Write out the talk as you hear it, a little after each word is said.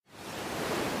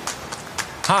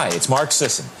Hi, it's Mark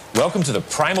Sisson. Welcome to the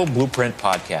Primal Blueprint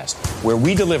Podcast, where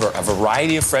we deliver a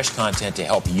variety of fresh content to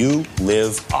help you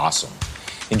live awesome.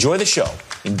 Enjoy the show.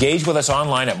 Engage with us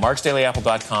online at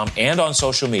marksdailyapple.com and on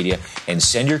social media, and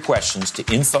send your questions to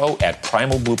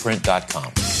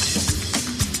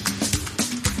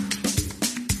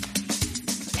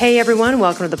info@primalblueprint.com. Hey everyone,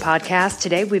 welcome to the podcast.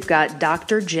 Today we've got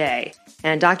Dr. J.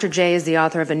 And Dr. J is the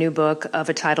author of a new book of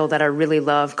a title that I really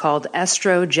love called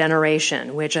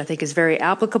Estrogeneration, which I think is very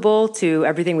applicable to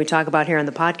everything we talk about here on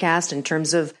the podcast in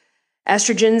terms of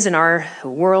estrogens in our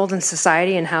world and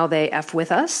society and how they F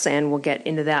with us. And we'll get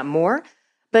into that more.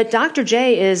 But Dr.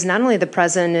 J is not only the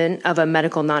president of a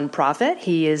medical nonprofit,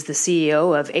 he is the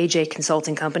CEO of AJ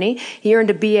Consulting Company. He earned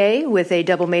a BA with a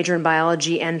double major in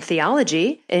biology and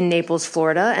theology in Naples,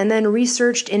 Florida, and then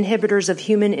researched inhibitors of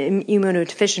human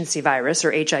immunodeficiency virus,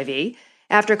 or HIV.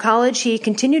 After college, he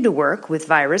continued to work with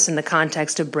virus in the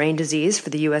context of brain disease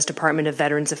for the U.S. Department of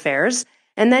Veterans Affairs.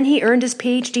 And then he earned his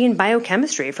Ph.D. in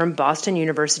biochemistry from Boston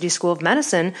University School of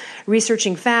Medicine,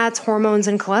 researching fats, hormones,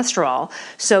 and cholesterol.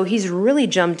 So he's really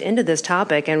jumped into this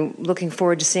topic and looking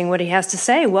forward to seeing what he has to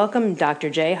say. Welcome, Dr.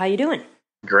 J. How you doing?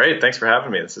 Great. Thanks for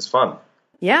having me. This is fun.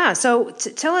 Yeah. So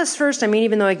tell us first,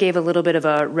 even though I gave a little bit of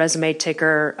a resume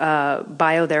ticker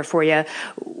bio there for you,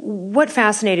 what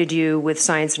fascinated you with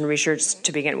science and research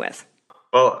to begin with?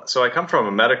 Well, so I come from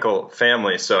a medical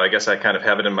family, so I guess I kind of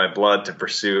have it in my blood to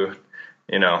pursue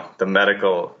the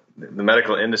medical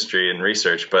industry and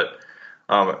research. But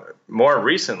more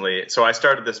recently, so I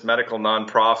started this medical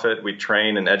nonprofit. We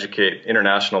train and educate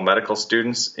international medical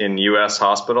students in U.S.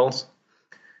 hospitals.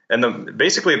 And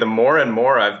basically, the more and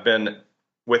more I've been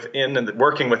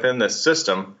working within this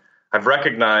system, I've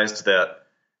recognized that,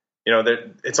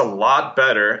 it's a lot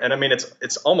better. And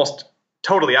it's almost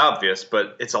totally obvious,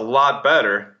 but it's a lot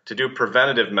better to do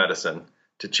preventative medicine,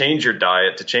 to change your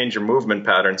diet, to change your movement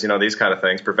patterns, these kind of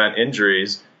things, prevent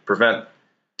injuries, prevent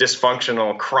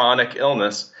dysfunctional chronic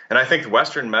illness. And I think the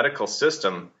Western medical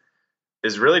system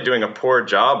is really doing a poor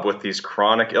job with these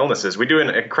chronic illnesses. We do an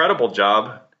incredible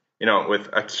job, with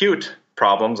acute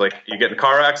problems, like you get in a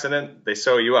car accident, they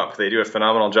sew you up. They do a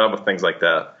phenomenal job with things like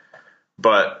that.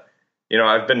 But,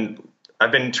 I've been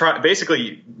trying,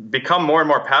 basically become more and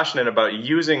more passionate about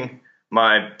using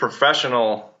my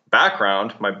professional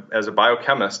background as a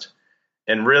biochemist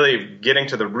and really getting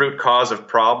to the root cause of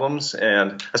problems,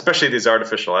 and especially these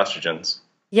artificial estrogens.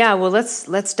 Yeah, well,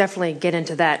 let's definitely get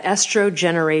into that.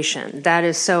 Estrogeneration, that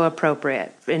is so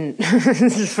appropriate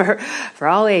for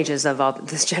all ages of all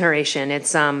this generation.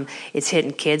 It's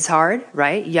hitting kids hard,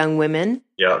 right? Young women,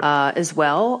 as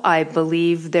well. I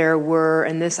believe there were,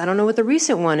 and this, I don't know what the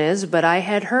recent one is, but I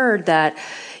had heard that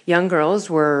young girls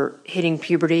were hitting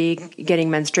puberty,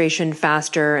 getting menstruation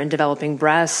faster, and developing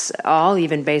breasts, all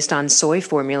even based on soy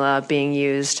formula being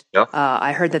used. Yep.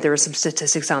 I heard that there were some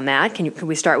statistics on that. Can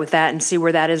we start with that and see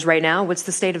where that is right now? What's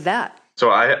the state of that? So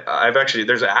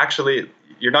there's actually,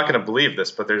 you're not going to believe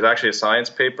this, but there's actually a science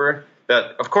paper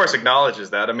that, of course, acknowledges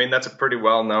that. That's a pretty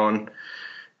well-known,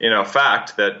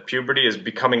 fact that puberty is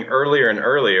becoming earlier and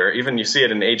earlier. Even you see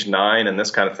it in age 9 and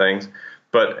this kind of things.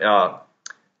 But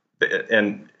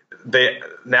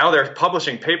they're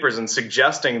publishing papers and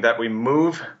suggesting that we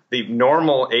move the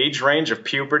normal age range of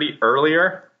puberty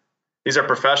earlier. These are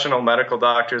professional medical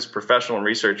doctors, professional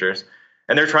researchers,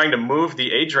 and they're trying to move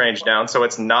the age range down so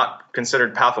it's not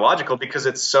considered pathological because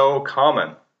it's so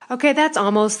common. Okay, that's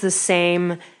almost the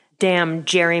same damn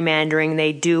gerrymandering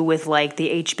they do with like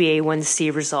the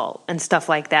HbA1c result and stuff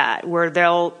like that, where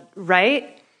they'll,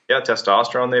 right? Yeah,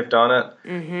 testosterone, they've done it.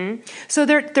 Mm-hmm. So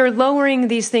they're lowering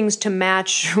these things to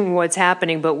match what's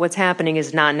happening, but what's happening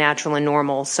is not natural and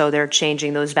normal, so they're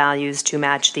changing those values to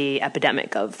match the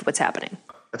epidemic of what's happening.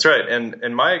 That's right.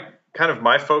 And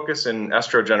my focus in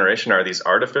estrogeneration are these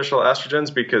artificial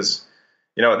estrogens because,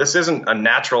 this isn't a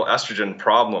natural estrogen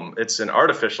problem. It's an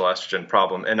artificial estrogen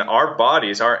problem. And our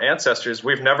bodies, our ancestors,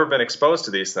 we've never been exposed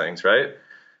to these things, right?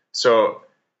 So,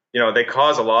 they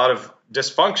cause a lot of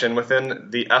dysfunction within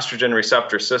the estrogen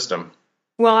receptor system.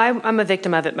 Well, I'm a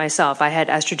victim of it myself. I had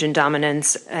estrogen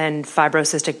dominance and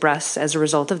fibrocystic breasts as a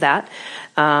result of that.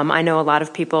 I know a lot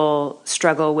of people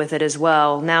struggle with it as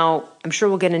well. Now, I'm sure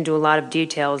we'll get into a lot of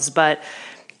details, but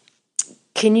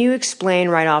can you explain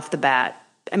right off the bat?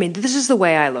 This is the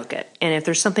way I look at it. And if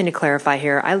there's something to clarify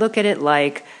here, I look at it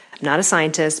like, I'm not a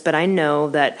scientist, but I know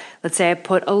that, let's say I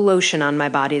put a lotion on my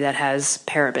body that has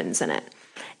parabens in it.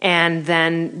 And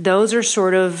then those are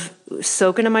sort of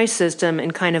soak into my system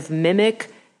and kind of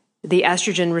mimic the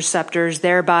estrogen receptors,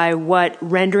 thereby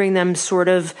rendering them sort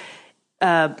of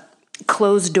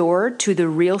closed door to the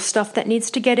real stuff that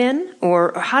needs to get in?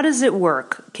 Or how does it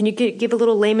work? Can you give a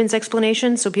little layman's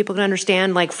explanation so people can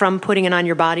understand, like from putting it on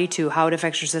your body to how it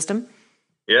affects your system?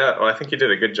 Yeah, well, I think you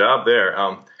did a good job there.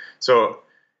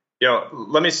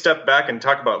 Let me step back and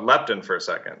talk about leptin for a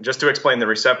second, just to explain the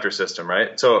receptor system,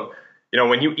 right? So,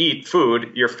 when you eat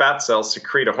food, your fat cells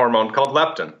secrete a hormone called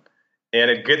leptin,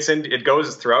 and it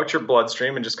goes throughout your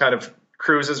bloodstream and just kind of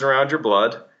cruises around your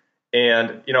blood.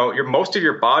 And, most of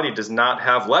your body does not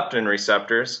have leptin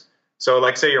receptors. So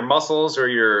like say your muscles or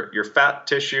your fat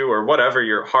tissue or whatever,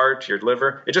 your heart, your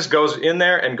liver, it just goes in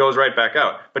there and goes right back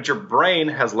out. But your brain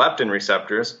has leptin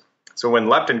receptors. So when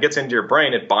leptin gets into your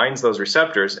brain, it binds those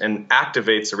receptors and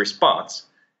activates a response.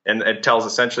 And it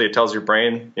tells your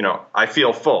brain, I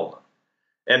feel full.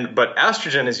 But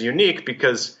estrogen is unique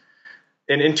because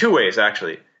in two ways,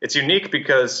 actually. It's unique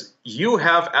because you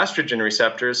have estrogen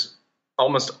receptors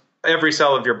almost every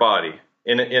cell of your body,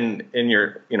 in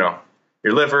your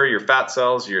your liver, your fat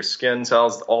cells, your skin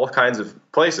cells, all kinds of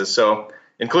places. So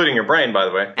including your brain, by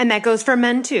the way. And that goes for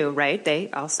men too, right? They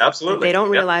also absolutely they don't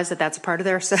realize that that's part of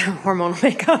their hormonal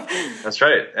makeup. That's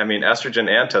right. I mean, estrogen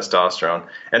and testosterone,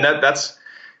 and that's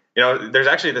there's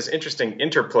actually this interesting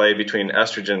interplay between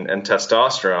estrogen and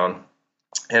testosterone,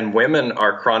 and women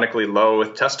are chronically low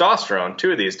with testosterone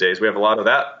too these days. We have a lot of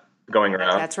that going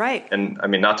around. That's right. And I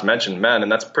mean, not to mention men,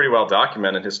 and that's pretty well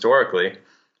documented historically.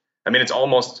 I mean, it's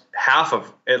almost half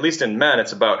of, at least in men,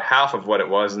 it's about half of what it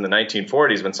was in the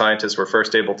 1940s when scientists were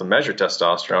first able to measure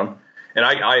testosterone. And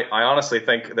I honestly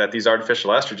think that these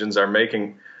artificial estrogens are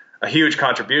making a huge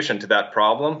contribution to that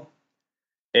problem.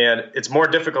 And it's more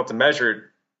difficult to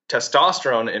measure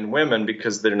testosterone in women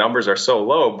because their numbers are so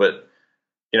low, but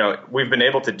we've been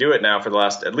able to do it now for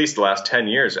at least the last 10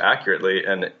 years accurately,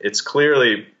 and it's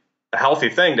clearly a healthy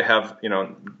thing to have,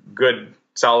 good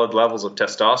solid levels of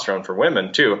testosterone for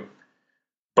women too.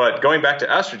 But going back to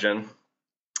estrogen,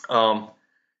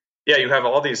 you have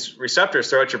all these receptors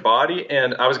throughout your body.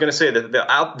 And I was going to say that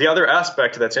the other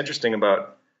aspect that's interesting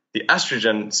about the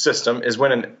estrogen system is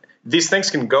when these things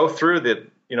can go through the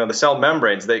cell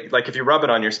membranes. Like if you rub it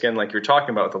on your skin, like you're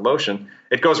talking about with the lotion,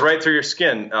 it goes right through your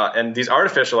skin. And these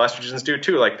artificial estrogens do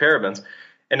too, like parabens.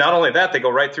 And not only that, they go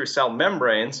right through cell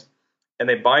membranes and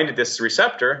they bind to this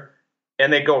receptor,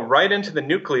 and they go right through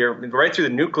the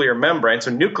nuclear membrane.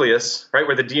 So nucleus, right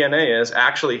where the DNA is,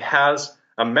 actually has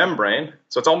a membrane.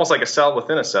 So it's almost like a cell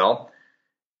within a cell.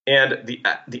 And the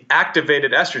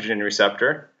activated estrogen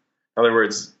receptor, in other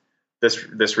words,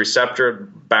 this receptor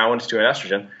bound to an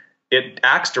estrogen, it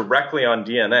acts directly on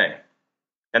DNA.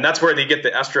 And that's where they get the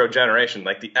estrogeneration,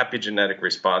 like the epigenetic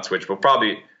response, which we'll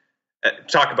probably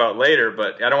talk about later,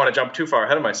 but I don't want to jump too far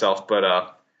ahead of myself.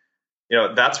 But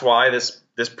that's why this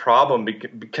problem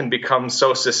can become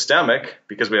so systemic,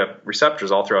 because we have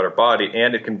receptors all throughout our body,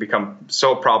 and it can become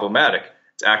so problematic.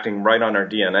 It's acting right on our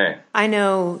DNA. I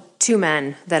know two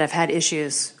men that have had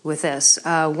issues with this.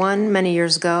 One, many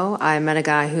years ago, I met a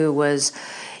guy who was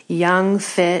young,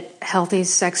 fit, healthy,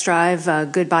 sex drive,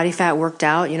 good body fat, worked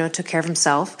out, took care of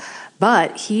himself.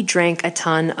 But he drank a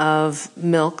ton of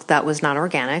milk that was not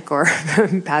organic or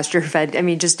pasture fed. I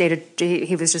mean,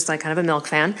 he was just like kind of a milk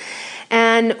fan.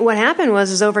 And what happened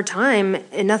was over time,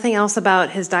 nothing else about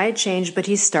his diet changed, but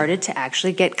he started to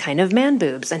actually get kind of man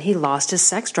boobs, and he lost his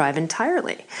sex drive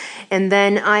entirely. And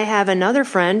then I have another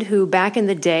friend who back in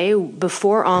the day,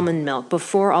 before almond milk,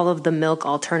 before all of the milk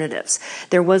alternatives,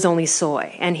 there was only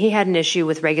soy. And he had an issue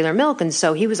with regular milk. And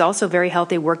so he was also very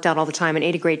healthy, worked out all the time, and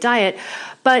ate a great diet.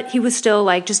 But he was still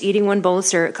like just eating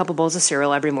a couple bowls of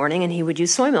cereal every morning, and he would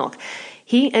use soy milk.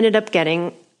 He ended up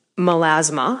getting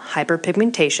melasma,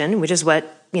 hyperpigmentation, which is what,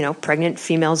 pregnant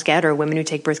females get, or women who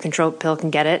take birth control pill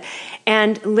can get it,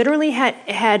 and literally had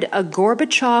a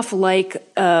Gorbachev-like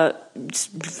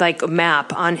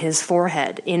map on his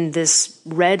forehead in this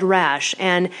red rash,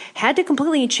 and had to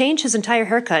completely change his entire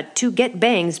haircut to get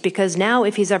bangs, because now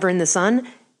if he's ever in the sun,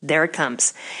 there it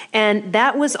comes. And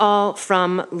that was all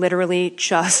from literally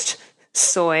just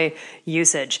soy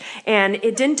usage. And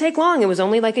it didn't take long. It was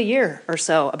only like a year or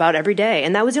so, about every day.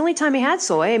 And that was the only time he had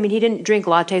soy. I mean, he didn't drink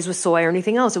lattes with soy or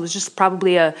anything else. It was just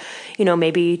probably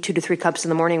maybe 2 to 3 cups in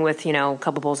the morning with, a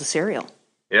couple bowls of cereal.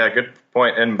 Yeah, good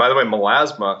point. And by the way,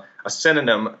 melasma, a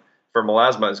synonym for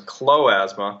melasma is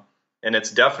cloasma. And it's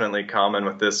definitely common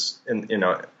with this,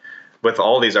 with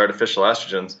all these artificial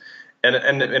estrogens.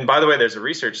 And by the way, there's a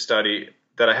research study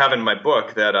that I have in my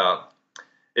book that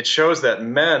it shows that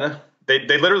men,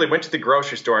 they literally went to the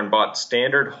grocery store and bought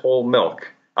standard whole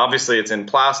milk. Obviously, it's in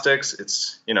plastics.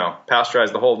 It's,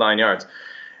 pasteurized, the whole 9 yards.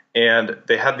 And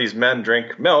they had these men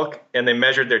drink milk, and they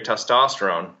measured their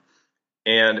testosterone.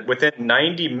 And within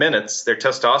 90 minutes, their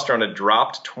testosterone had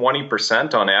dropped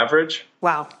 20% on average.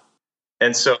 Wow.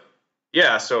 And so,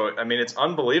 yeah, so, I mean, it's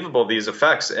unbelievable, these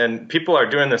effects. And people are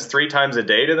doing this 3 times a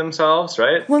day to themselves,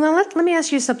 right? Well, now let me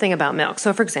ask you something about milk.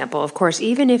 So, for example, of course,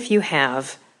 even if you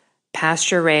have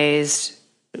pasture-raised,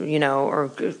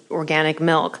 or organic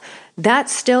milk, that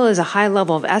still is a high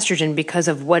level of estrogen because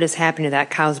of what is happening to that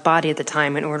cow's body at the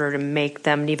time in order to make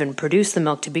them even produce the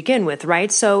milk to begin with, right?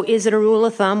 So is it a rule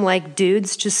of thumb like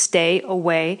dudes just stay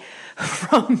away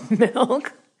from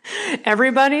milk?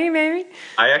 Everybody, maybe?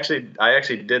 I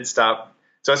actually did stop.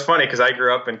 So it's funny because I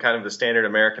grew up in kind of the standard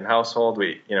American household.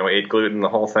 We ate gluten, the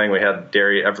whole thing. We had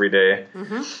dairy every day.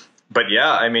 Mm-hmm. But yeah,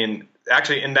 I mean,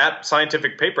 actually in that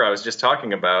scientific paper I was just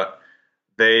talking about,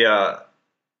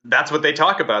 that's what they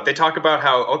talk about. They talk about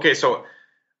how, okay, so,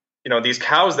 these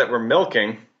cows that we're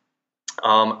milking,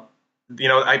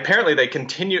 apparently they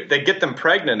get them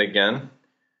pregnant again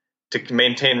to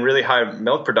maintain really high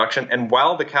milk production. And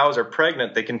while the cows are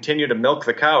pregnant, they continue to milk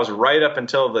the cows right up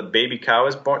until the baby calf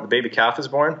is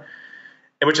born,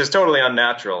 which is totally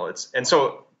unnatural.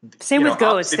 Same with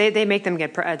goats. They make them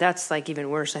get that's like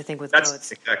even worse, I think, with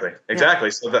goats. Exactly. Yeah.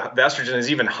 So the estrogen is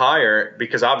even higher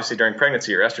because obviously during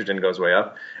pregnancy your estrogen goes way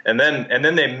up, and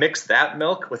then they mix that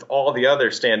milk with all the other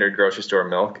standard grocery store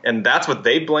milk, and that's what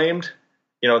they blamed.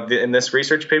 In this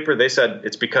research paper, they said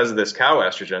it's because of this cow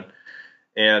estrogen,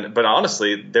 but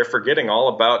honestly, they're forgetting all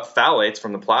about phthalates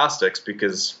from the plastics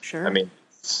because sure. I mean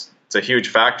it's a huge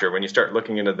factor when you start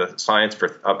looking into the science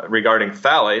for regarding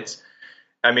phthalates.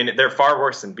 I mean, they're far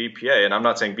worse than BPA, and I'm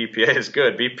not saying BPA is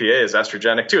good. BPA is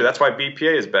estrogenic too. That's why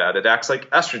BPA is bad. It acts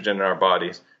like estrogen in our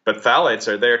bodies. But phthalates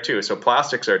are there too. So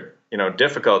plastics are,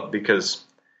 difficult because,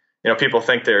 people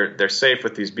think they're safe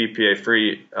with these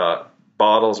BPA-free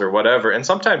bottles or whatever, and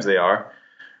sometimes they are.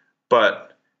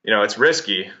 But, it's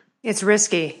risky. It's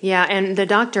risky, yeah. And the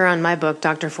doctor on my book,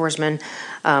 Dr. Forsman,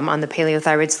 on the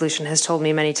paleothyroid solution, has told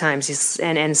me many times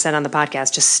and said on the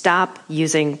podcast, just stop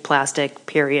using plastic,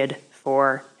 period.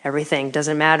 For everything.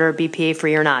 Doesn't matter BPA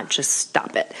free or not, just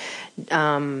stop it.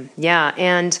 Yeah.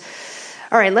 And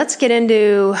all right, let's get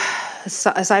into,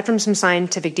 aside from some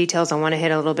scientific details I want to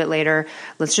hit a little bit later,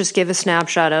 let's just give a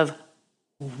snapshot of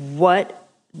what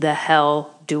the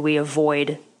hell do we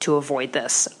avoid to avoid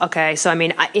this? Okay. So, I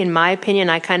mean, in my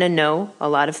opinion, I kind of know a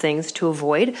lot of things to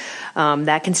avoid.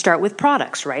 That can start with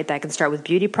products, right? That can start with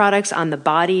beauty products on the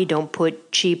body. Don't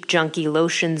put cheap, junky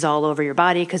lotions all over your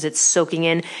body because it's soaking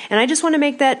in. And I just want to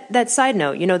make that side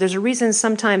note. There's a reason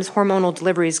sometimes hormonal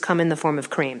deliveries come in the form of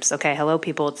creams. Okay. Hello,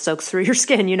 people. It soaks through your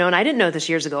skin, and I didn't know this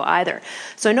years ago either.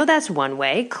 So I know that's one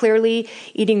way. Clearly,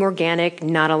 eating organic,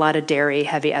 not a lot of dairy,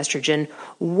 heavy estrogen.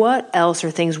 What else are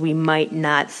things we might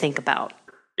not think about?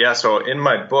 Yeah, so in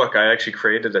my book, I actually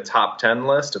created a top 10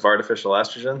 list of artificial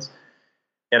estrogens.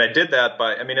 And I did that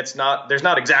there's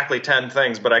not exactly 10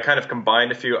 things, but I kind of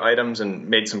combined a few items and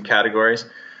made some categories.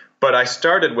 But I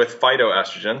started with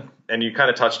phytoestrogen, and you kind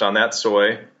of touched on that,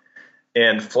 soy.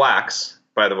 And flax,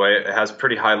 by the way, it has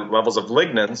pretty high levels of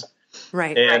lignans.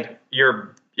 Right. And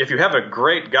if you have a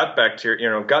great gut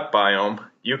bacteria, gut biome,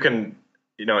 you can,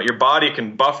 your body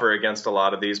can buffer against a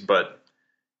lot of these, but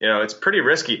it's pretty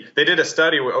risky. They did a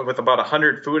study with about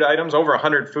 100 food items, over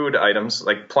 100 food items,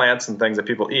 like plants and things that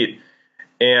people eat.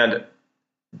 And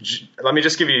let me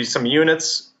just give you some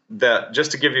units that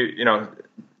just to give you,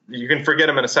 you can forget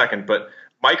them in a second, but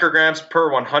micrograms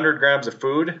per 100 grams of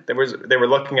food, they were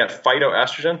looking at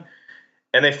phytoestrogen,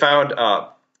 and they found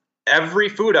every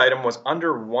food item was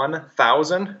under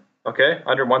 1,000,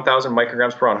 under 1,000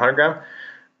 micrograms per 100 gram,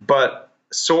 but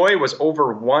soy was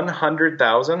over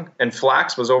 100,000 and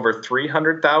flax was over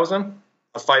 300,000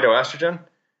 of phytoestrogen.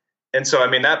 And so,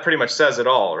 that pretty much says it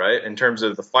all, right, in terms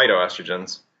of the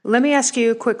phytoestrogens. Let me ask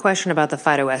you a quick question about the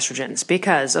phytoestrogens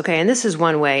because, and this is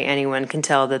one way anyone can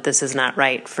tell that this is not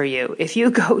right for you. If you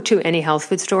go to any health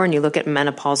food store and you look at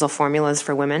menopausal formulas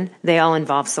for women, they all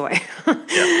involve soy,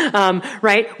 yeah.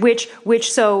 Right?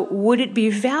 So would it be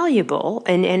valuable,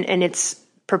 and it's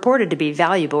purported to be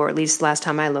valuable, or at least last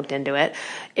time I looked into it,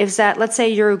 is that, let's say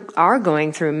you are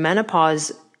going through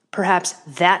menopause, perhaps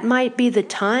that might be the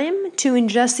time to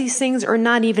ingest these things, or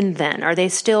not even then? Are they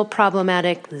still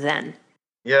problematic then?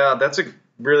 Yeah, that's a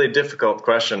really difficult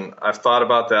question. I've thought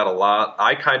about that a lot.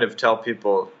 I kind of tell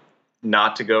people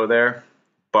not to go there,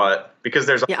 but because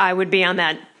there's... Yeah, I would be on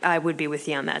that. I would be with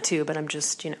you on that too, but I'm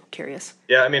just, curious.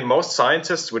 Yeah, most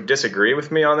scientists would disagree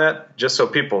with me on that, just so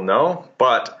people know,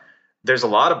 but there's a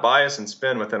lot of bias and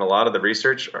spin within a lot of the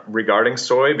research regarding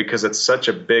soy because it's such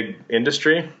a big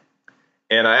industry.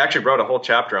 And I actually wrote a whole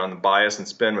chapter on the bias and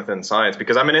spin within science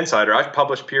because I'm an insider. I've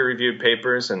published peer-reviewed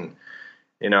papers and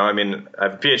I mean, I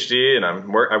have a PhD and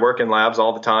I work in labs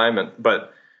all the time.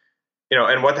 But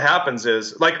what happens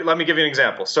is, like, let me give you an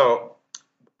example. So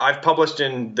I've published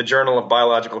in the Journal of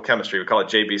Biological Chemistry, we call it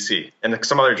JBC, and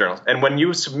some other journals. And when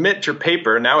you submit your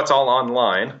paper, now it's all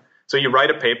online. So you write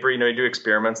a paper, you do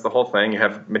experiments, the whole thing. You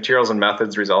have materials and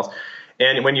methods, results.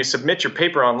 And when you submit your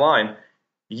paper online,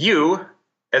 you,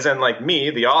 as in like me,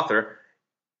 the author,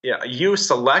 you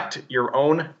select your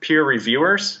own peer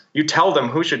reviewers. You tell them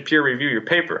who should peer review your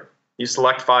paper. You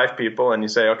select 5 people and you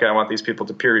say, okay, I want these people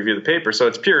to peer review the paper. So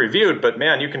it's peer reviewed, but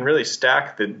man, you can really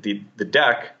stack the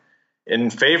deck in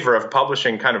favor of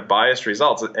publishing kind of biased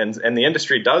results. And the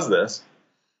industry does this.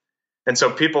 And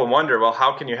so people wonder, well,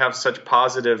 how can you have such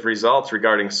positive results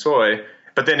regarding soy?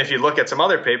 But then if you look at some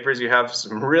other papers, you have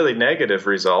some really negative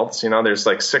results. There's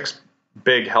like 6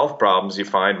 big health problems you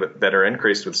find that are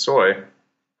increased with soy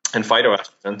and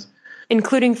phytoestrogens.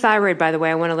 Including thyroid, by the way.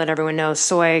 I want to let everyone know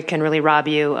soy can really rob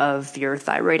you of your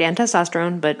thyroid and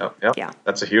testosterone, but yeah.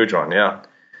 That's a huge one, yeah.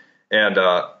 And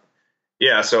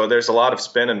so there's a lot of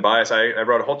spin and bias. I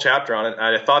wrote a whole chapter on it, and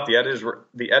I thought the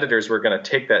editors were going to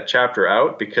take that chapter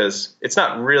out because it's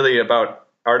not really about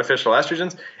artificial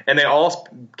estrogens. And they all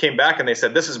came back and they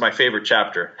said, this is my favorite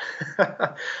chapter.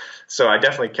 So I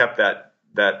definitely kept that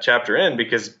chapter in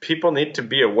because people need to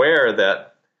be aware that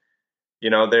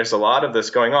there's a lot of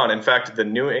this going on. In fact, the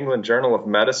New England Journal of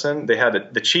Medicine, they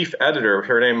had the chief editor.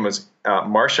 Her name was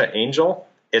Marcia Angel.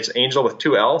 It's Angel with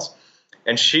 2 L's.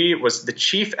 And she was the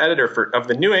chief editor of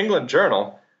the New England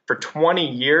Journal for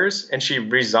 20 years. And she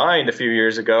resigned a few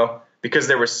years ago because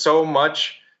there was so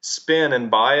much spin and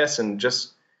bias and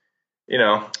just,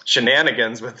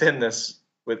 shenanigans within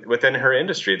her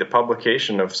industry, the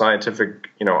publication of scientific,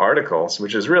 articles,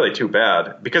 which is really too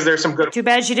bad because there's some good. Too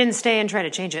bad she didn't stay and try to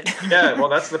change it. Yeah, well,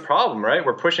 that's the problem, right?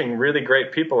 We're pushing really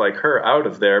great people like her out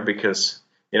of there because,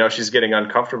 she's getting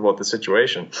uncomfortable with the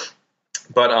situation.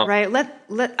 But right.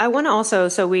 I want to also.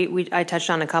 So I touched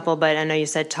on a couple, but I know you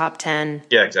said top 10.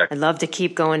 Yeah, exactly. I'd love to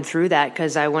keep going through that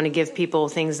because I want to give people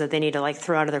things that they need to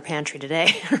throw out of their pantry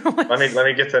today. Let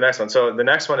me get to the next one. So the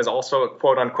next one is also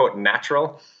quote unquote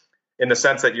natural, in the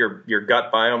sense that your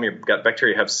gut biome, your gut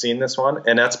bacteria have seen this one,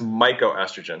 and that's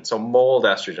mycoestrogen, so mold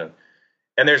estrogen.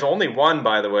 And there's only one,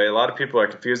 by the way. A lot of people are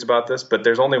confused about this, but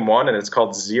there's only one, and it's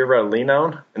called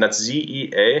zearalenone, and that's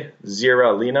ZEA,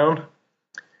 zearalenone.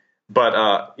 But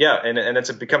and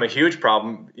it's become a huge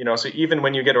problem. So even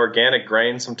when you get organic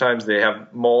grains, sometimes they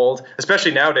have mold.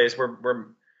 Especially nowadays, we're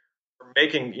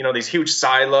making these huge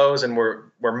silos, and we're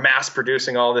mass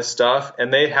producing all this stuff,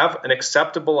 and they have an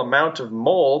acceptable amount of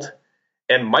mold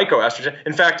and mycoestrogen.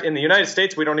 In fact, in the United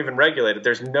States, we don't even regulate it.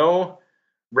 There's no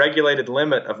regulated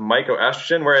limit of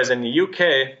mycoestrogen, whereas in the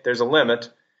UK, there's a limit.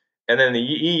 And then in the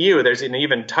EU, there's an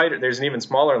even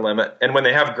smaller limit. And when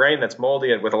they have grain that's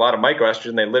moldy with a lot of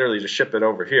mycoestrogen, they literally just ship it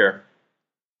over here.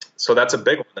 So that's a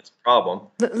big one. That's a problem.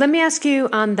 Let me ask you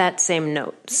on that same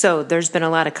note. So there's been a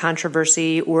lot of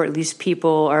controversy, or at least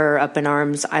people are up in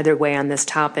arms either way on this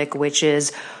topic, which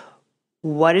is,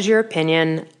 what is your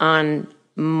opinion on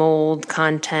mold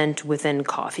content within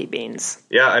coffee beans?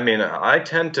 Yeah, I mean, I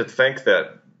tend to think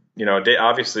that,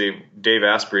 obviously Dave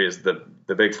Asprey is the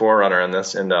big forerunner in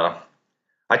this, and I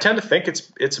tend to think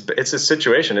it's a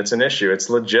situation, it's an issue, it's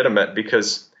legitimate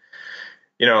because,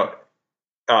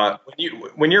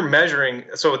 when you're measuring,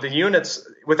 so the units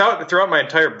throughout my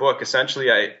entire book, essentially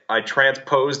I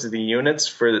transposed the units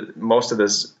for most of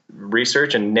this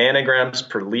research in nanograms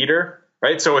per liter,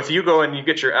 right? So if you go and you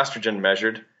get your estrogen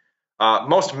measured,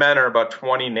 most men are about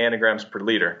 20 nanograms per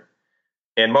liter.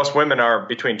 And most women are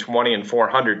between 20 and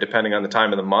 400, depending on the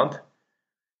time of the month.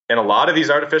 And a lot of these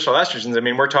artificial estrogens, I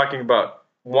mean, we're talking about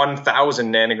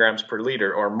 1,000 nanograms per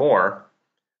liter or more.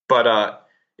 But,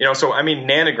 so I mean,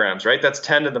 nanograms, right? That's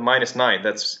 10 to the minus 9.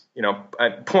 That's,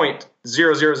 at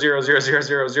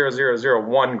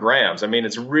 0.000000001 grams. I mean,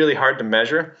 it's really hard to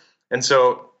measure. And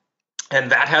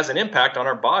that has an impact on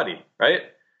our body, right?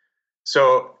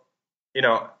 So,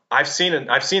 I've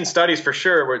seen studies for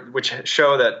sure which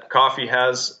show that coffee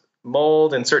has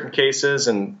mold in certain cases,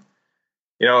 and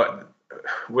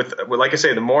with like I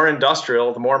say, the more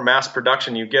industrial, the more mass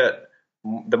production you get,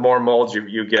 the more mold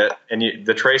you get, and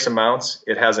the trace amounts,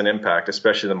 it has an impact,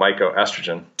 especially the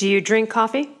mycoestrogen. Do you drink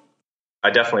coffee?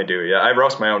 I definitely do. Yeah, I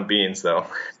roast my own beans though.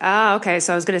 Ah, okay.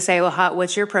 So I was going to say, well,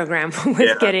 what's your program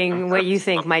with getting what you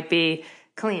think might be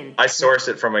clean? I source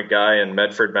it from a guy in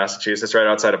Medford, Massachusetts, right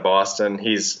outside of Boston.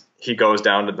 He goes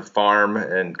down to the farm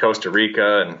in Costa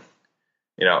Rica, and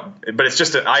but it's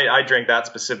just I drink that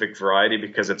specific variety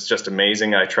because it's just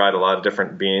amazing. I tried a lot of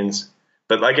different beans,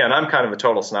 but again, I'm kind of a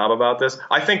total snob about this.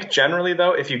 I think generally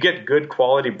though, if you get good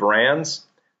quality brands,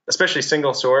 especially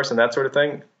single source and that sort of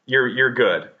thing, you're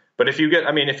good. But if you go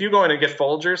in and get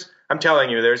Folgers, I'm telling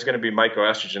you, there's going to be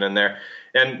mycoestrogen in there.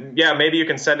 And yeah, maybe you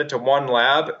can send it to one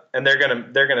lab and they're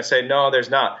going to say, no, there's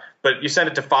not. But you send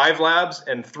it to 5 labs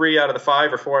and 3 out of the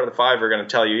 5 or 4 out of the 5 are going to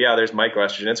tell you, yeah, there's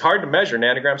mycoestrogen. It's hard to measure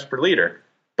nanograms per liter,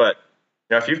 but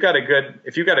if you've got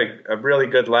a really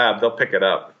good lab, they'll pick it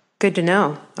up. Good to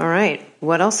know. All right.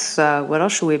 What else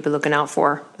should we be looking out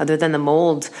for other than the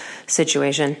mold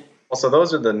situation? Well, so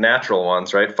those are the natural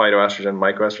ones, right? Phytoestrogen,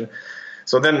 mycoestrogen.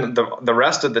 So then the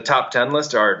rest of the top 10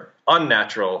 list are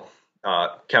unnatural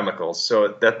chemicals. So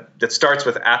that starts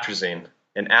with atrazine.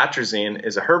 And atrazine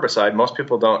is a herbicide. Most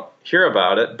people don't hear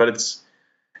about it, but it's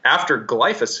after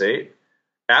glyphosate.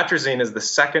 Atrazine is the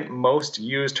second most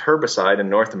used herbicide in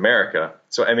North America.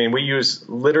 So, we use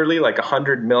literally like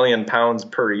 100 million pounds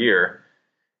per year.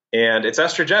 And it's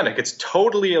estrogenic. It's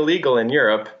totally illegal in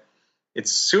Europe.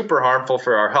 It's super harmful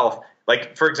for our health.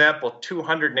 Like, for example,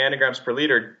 200 nanograms per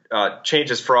liter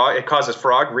it causes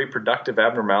frog reproductive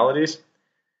abnormalities.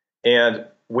 And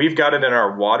we've got it in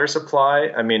our water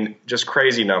supply. Just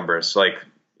crazy numbers, like,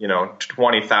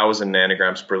 20,000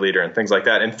 nanograms per liter and things like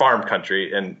that in farm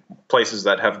country and places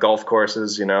that have golf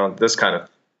courses, this kind of.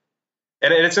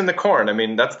 And it's in the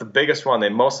corn. That's the biggest one. They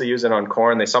mostly use it on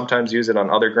corn. They sometimes use it on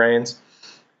other grains.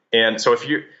 And so if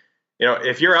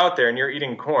you're out there and you're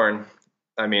eating corn,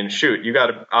 you got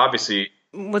to obviously.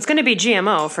 What's going to be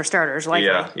GMO for starters, likely.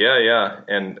 Yeah.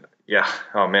 And yeah,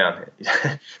 oh man.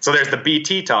 So there's the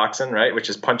Bt toxin, right, which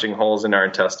is punching holes in our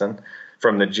intestine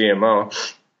from the GMO.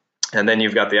 And then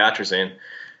you've got the atrazine.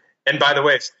 And by the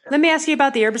way, let me ask you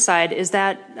about the herbicide. Is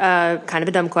that kind of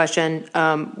a dumb question?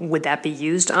 Would that be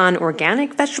used on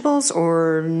organic vegetables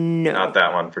or no? Not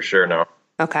that one for sure, no.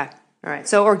 Okay. All right.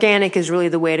 So organic is really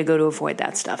the way to go to avoid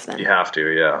that stuff then. You have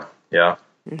to, yeah.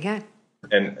 Okay.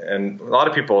 And a lot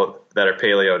of people that are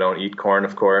paleo don't eat corn,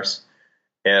 of course.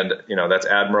 And, that's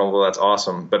admirable. That's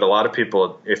awesome. But a lot of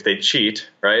people, if they cheat,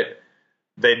 right,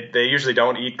 they usually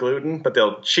don't eat gluten, but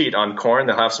they'll cheat on corn.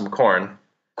 They'll have some corn,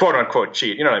 quote unquote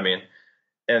cheat. You know what I mean?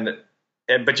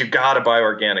 But you got to buy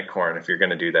organic corn if you're going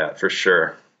to do that for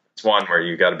sure. It's one where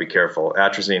you got to be careful.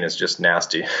 Atrazine is just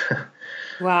nasty.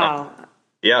 Wow.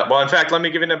 Yeah. Well, in fact, let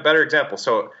me give you a better example.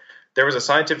 So there was a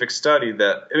scientific study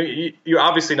that you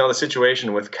obviously know the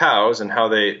situation with cows and how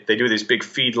they do these big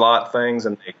feedlot things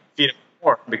and they feed them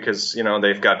corn because,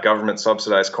 they've got government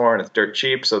subsidized corn. It's dirt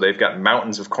cheap. So they've got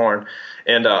mountains of corn.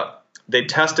 And they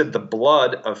tested the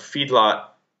blood of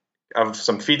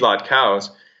some feedlot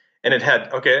cows, and it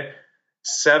had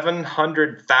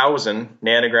 700,000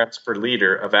 nanograms per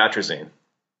liter of atrazine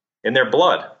in their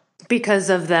blood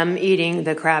because of them eating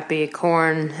the crappy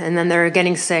corn, and then they're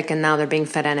getting sick, and now they're being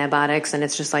fed antibiotics, and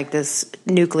it's just like this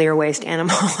nuclear waste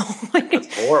animal.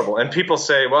 It's horrible. And people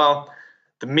say, well,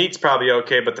 the meat's probably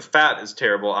okay, but the fat is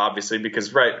terrible, obviously,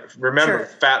 because, remember, sure,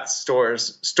 fat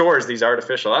stores these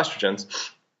artificial estrogens.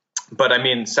 But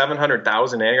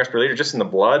 700,000 nanograms per liter just in the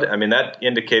blood, that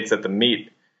indicates that the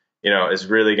meat, is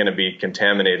really going to be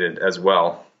contaminated as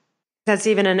well. That's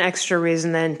even an extra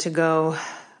reason then to go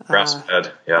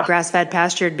grass-fed, yeah. Grass-fed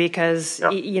pastured because,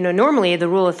 normally the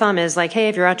rule of thumb is like, hey,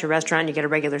 if you're out to a restaurant and you get a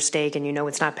regular steak and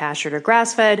it's not pastured or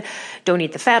grass-fed, don't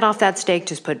eat the fat off that steak,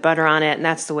 just put butter on it, and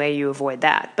that's the way you avoid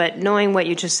that. But knowing what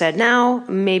you just said now,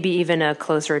 maybe even a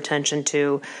closer attention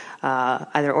to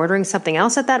either ordering something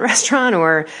else at that restaurant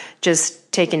or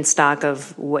just taking stock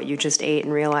of what you just ate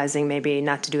and realizing maybe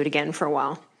not to do it again for a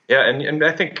while. Yeah, and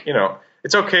I think,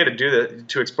 it's okay to do that,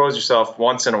 to expose yourself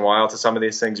once in a while to some of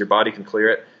these things. Your body can clear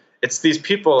it. It's these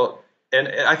people, and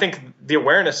I think the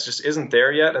awareness just isn't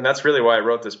there yet, and that's really why I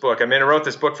wrote this book. I wrote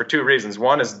this book for 2 reasons.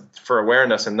 One is for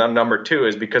awareness, and then number 2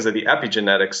 is because of the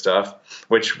epigenetic stuff,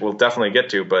 which we'll definitely get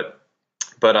to. But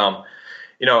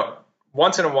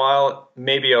once in a while,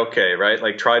 maybe okay, right?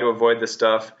 Like try to avoid this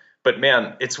stuff. But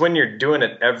man, it's when you're doing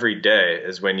it every day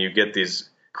is when you get these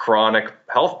chronic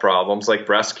health problems like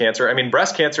breast cancer.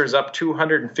 Breast cancer is up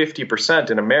 250%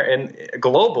 in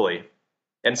globally.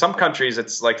 In some countries,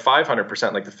 it's like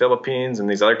 500%, like the Philippines and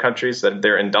these other countries that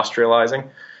they're industrializing.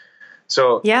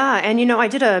 So yeah, and I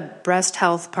did a breast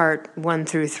health part 1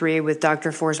 through 3 with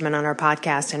Dr. Forsman on our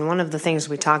podcast, and one of the things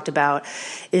we talked about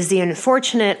is the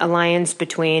unfortunate alliance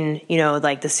between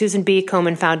like the Susan B.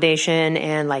 Komen Foundation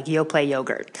and like Yoplait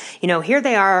yogurt. Here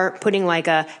they are putting like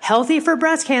a healthy for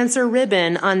breast cancer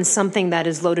ribbon on something that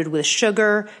is loaded with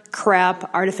sugar,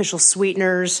 crap, artificial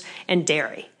sweeteners, and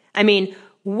dairy.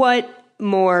 What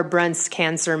more breast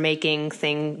cancer making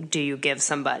thing do you give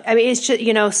somebody? It's just,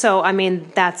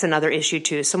 that's another issue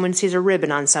too. Someone sees a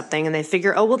ribbon on something and they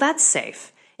figure, oh, well, that's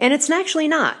safe. And it's actually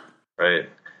not. Right.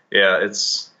 Yeah.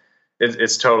 It's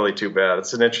It's totally too bad.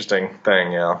 It's an interesting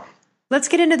thing, yeah. Let's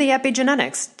get into the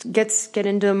epigenetics. Get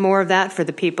into more of that for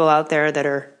the people out there that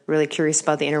are really curious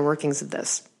about the inner workings of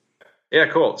this. Yeah,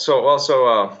 cool. So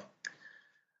also,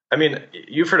 I mean,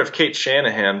 you've heard of Kate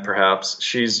Shanahan, perhaps.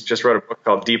 She's just wrote a book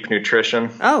called Deep Nutrition.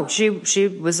 Oh, she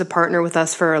was a partner with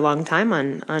us for a long time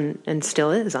on and still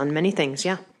is on many things.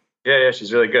 Yeah. Yeah,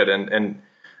 she's really good. And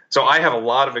so I have a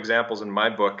lot of examples in my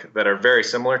book that are very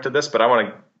similar to this, but I want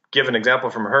to give an example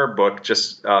from her book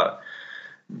just on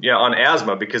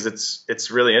asthma because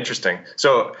it's really interesting.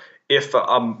 So if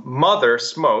a mother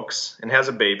smokes and has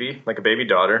a baby, like a baby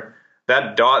daughter,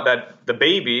 that the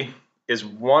baby is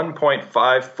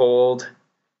 1.5-fold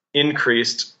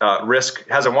increased risk,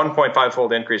 has a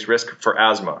 1.5-fold increased risk for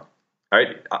asthma. All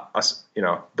right,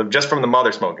 just from the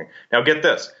mother smoking. Now get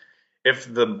this: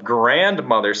 if the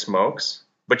grandmother smokes,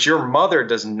 but your mother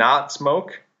does not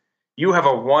smoke, you have a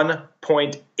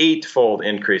 1.8-fold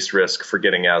increased risk for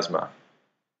getting asthma.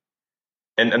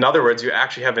 And in other words, you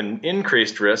actually have an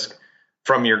increased risk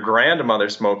from your grandmother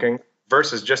smoking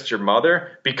versus just your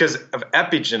mother because of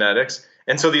epigenetics.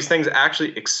 And so these things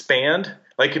actually expand.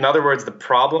 Like, in other words, the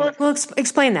problem. Well,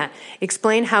 explain that.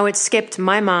 Explain how it skipped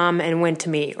my mom and went to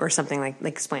me or something like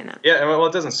explain that. Yeah, well,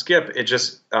 it doesn't skip. It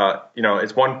just,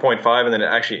 it's 1.5 and then it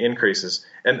actually increases.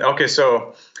 And okay,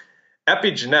 so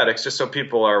epigenetics, just so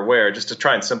people are aware, just to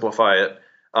try and simplify it,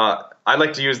 I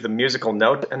like to use the musical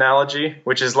note analogy,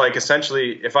 which is like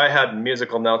essentially if I had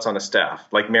musical notes on a staff,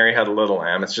 like Mary had a little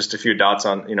lamb, it's just a few dots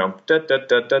on, da, da,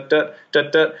 da, da, da, da,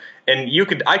 da, and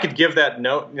I could give that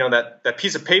note, that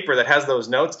piece of paper that has those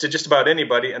notes to just about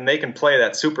anybody, and they can play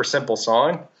that super simple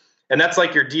song, and that's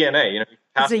like your DNA.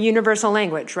 It's a universal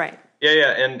language, right?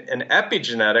 Yeah, and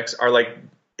epigenetics are like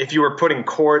if you were putting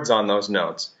chords on those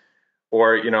notes,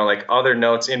 or like other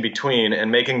notes in between,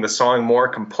 and making the song more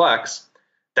complex.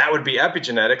 That would be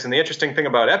epigenetics. And the interesting thing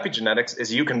about epigenetics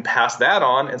is you can pass that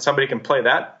on and somebody can play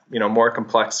that, more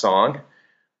complex song,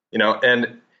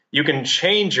 and you can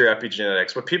change your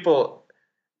epigenetics. What people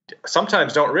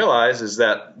sometimes don't realize is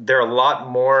that they're a lot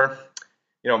more,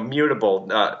 mutable,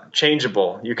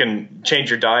 changeable. You can change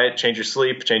your diet, change your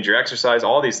sleep, change your exercise,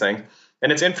 all these things.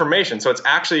 And it's information. So it's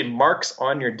actually marks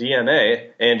on your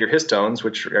DNA and your histones,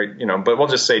 which are, but we'll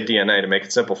just say DNA to make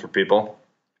it simple for people.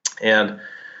 And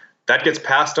that gets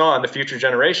passed on to future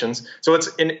generations. So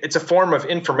it's a form of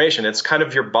information. It's kind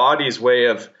of your body's way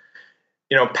of,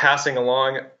 passing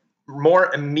along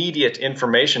more immediate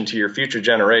information to your future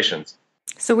generations.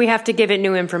 So we have to give it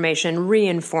new information,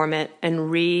 re-inform it,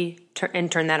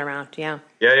 and turn that around. Yeah.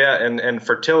 Yeah. And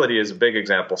fertility is a big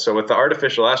example. So with the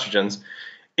artificial estrogens,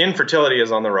 infertility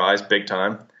is on the rise big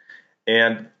time.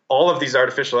 And all of these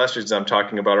artificial estrogens I'm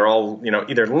talking about are all,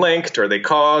 either linked or they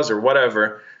cause or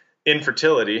whatever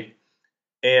infertility.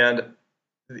 And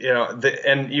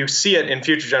and you see it in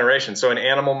future generations. So in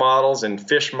animal models and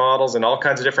fish models and all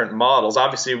kinds of different models.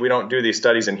 Obviously, we don't do these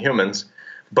studies in humans,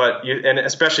 but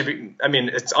especially,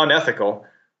 it's unethical.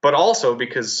 But also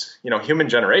because human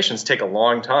generations take a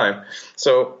long time.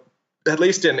 So at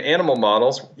least in animal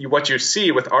models, what you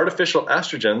see with artificial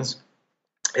estrogens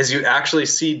is you actually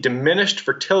see diminished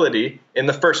fertility in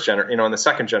the in the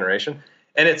second generation,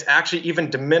 and it's actually even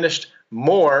diminished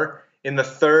more in the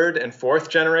third and fourth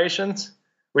generations,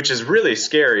 which is really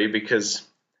scary because,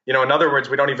 in other words,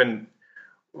 we don't even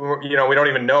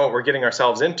know what we're getting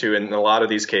ourselves into in a lot of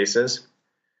these cases.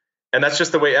 And that's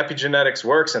just the way epigenetics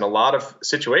works in a lot of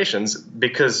situations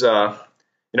because,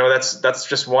 that's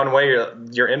just one way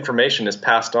your information is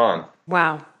passed on.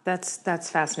 Wow. That's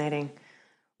fascinating.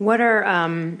 What are,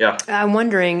 I'm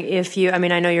wondering if you, I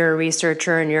know you're a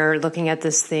researcher and you're looking at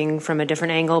this thing from a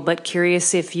different angle, but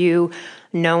curious if you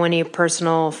know any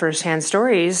personal firsthand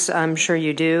stories, I'm sure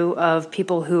you do, of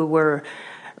people who were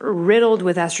riddled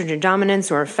with estrogen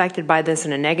dominance or affected by this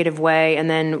in a negative way. And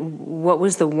then what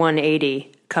was the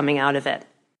 180 coming out of it?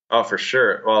 Oh, for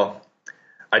sure. Well,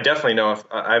 I definitely know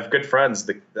I have good friends,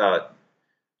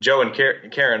 Joe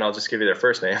and Karen, I'll just give you their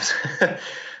first names,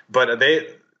 but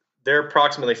they're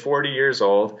approximately 40 years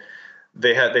old.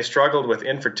 They struggled with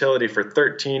infertility for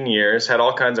 13 years, had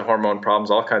all kinds of hormone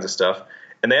problems, all kinds of stuff.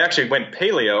 And they actually went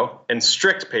paleo and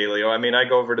strict paleo. I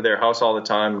go over to their house all the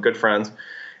time, good friends.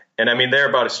 And they're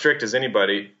about as strict as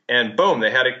anybody. And boom,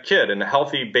 they had a kid and a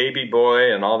healthy baby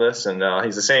boy and all this. And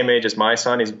he's the same age as my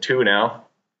son. He's 2 now.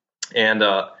 And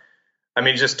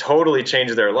just totally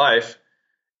changed their life.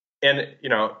 And,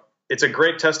 it's a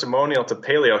great testimonial to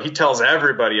paleo. He tells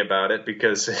everybody about it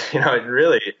because, it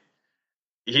really,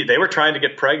 they were trying to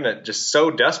get pregnant just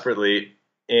so desperately.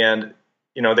 And,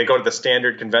 they go to the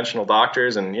standard conventional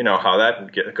doctors and how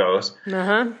that goes.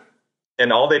 Uh-huh.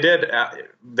 And all they did,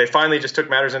 they finally just took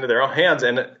matters into their own hands.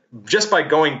 And just by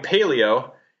going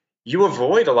paleo, you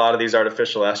avoid a lot of these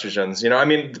artificial estrogens. I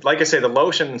mean, like I say, the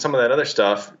lotion and some of that other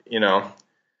stuff,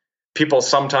 people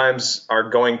sometimes are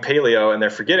going paleo and they're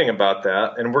forgetting about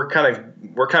that. And we're kind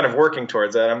of working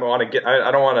towards that. I don't want to,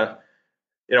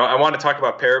 I want to talk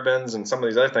about parabens and some of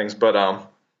these other things, but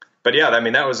yeah, I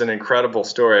mean, that was an incredible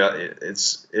story.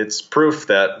 It's proof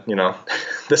that,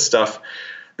 this stuff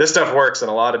works on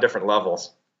a lot of different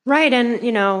levels. Right. And,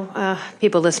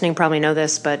 people listening probably know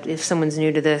this, but if someone's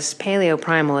new to this,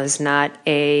 paleoprimal is not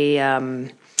a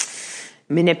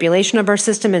manipulation of our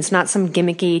system. It's not some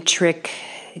gimmicky trick,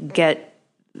 get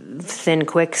thin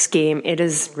quick scheme. It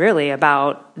is really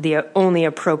about the only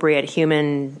appropriate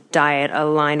human diet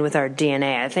aligned with our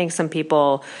DNA. I think some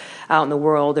people out in the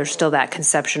world, there's still that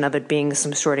conception of it being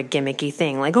some sort of gimmicky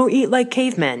thing, like, oh, eat like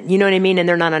cavemen. You know what I mean? And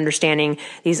they're not understanding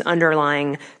these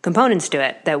underlying components to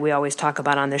it that we always talk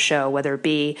about on the show, whether it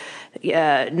be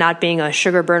not being a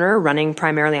sugar burner, running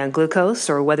primarily on glucose,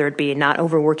 or whether it be not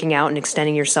overworking out and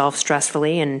extending yourself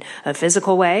stressfully in a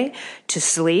physical way, to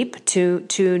sleep, to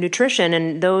nutrition.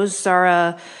 And those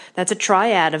are that's a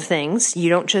triad of things.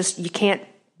 You can't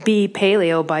be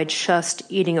paleo by just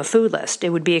eating a food list. It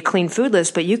would be a clean food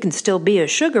list, but you can still be a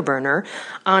sugar burner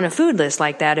on a food list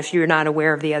like that if you're not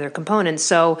aware of the other components.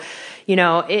 So,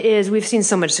 we've seen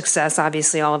so much success.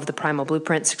 Obviously, all of the Primal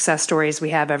Blueprint success stories we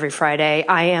have every Friday.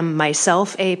 I am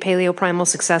myself a paleo primal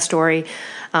success story,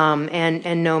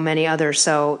 and know many others.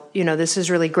 So, this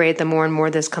is really great. The more and more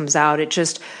this comes out, it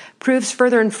just proves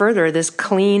further and further this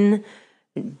clean,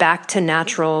 back to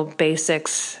natural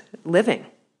basics living.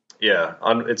 Yeah,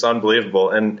 it's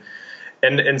unbelievable. And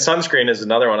sunscreen is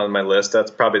another one on my list. That's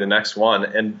probably the next one.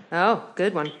 And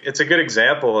good one. It's a good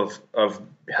example of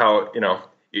how,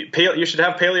 you should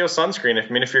have paleo sunscreen.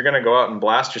 If you're going to go out and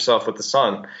blast yourself with the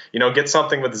sun, get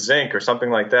something with zinc or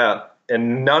something like that.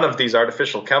 And none of these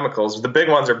artificial chemicals. The big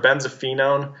ones are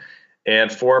benzophenone and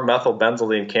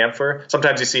 4-methylbenzylene camphor.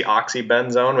 Sometimes you see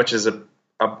oxybenzone, which is a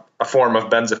form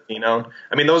of benzophenone.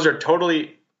 I mean, those are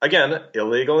totally, again,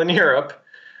 illegal in Europe.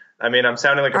 I mean, I'm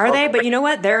sounding like Are they? But you know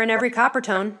what? They're in every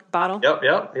Coppertone bottle.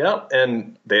 Yep.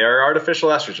 And they are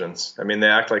artificial estrogens. I mean, they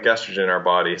act like estrogen in our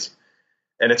bodies.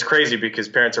 And it's crazy because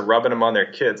parents are rubbing them on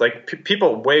their kids. Like,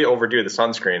 people way overdo the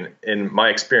sunscreen, in my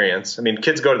experience. I mean,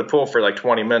 kids go to the pool for like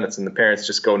 20 minutes and the parents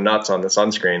just go nuts on the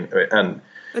sunscreen. And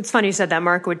it's funny you said that.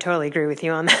 Mark would totally agree with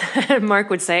you on that.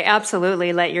 Mark would say,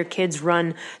 absolutely, let your kids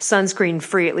run sunscreen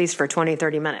free at least for 20,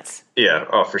 30 minutes.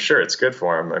 Yeah, for sure. It's good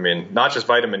for them. I mean, not just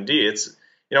vitamin D. It's,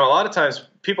 a lot of times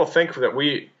people think that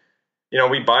we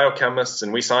biochemists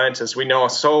and we scientists, we know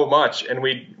so much, and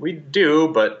we do,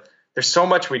 but there's so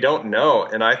much we don't know.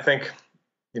 And I think,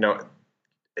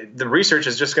 the research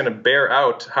is just going to bear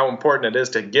out how important it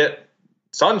is to get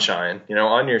sunshine,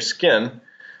 on your skin,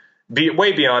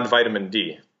 way beyond vitamin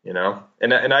D,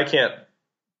 and I can't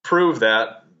prove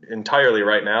that entirely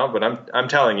right now, but I'm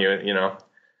telling you,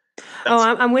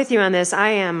 I'm with you on this. I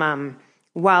am,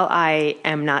 while I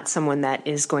am not someone that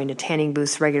is going to tanning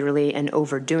booths regularly and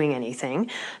overdoing anything,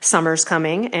 summer's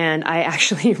coming, and I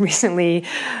actually recently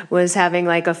was having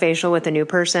like a facial with a new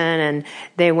person, and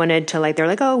they wanted to they're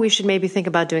like, oh, we should maybe think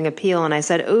about doing a peel. And I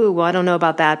said, oh, well, I don't know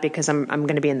about that because I'm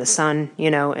going to be in the sun,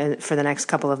 for the next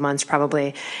couple of months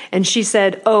probably. And she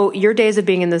said, oh, your days of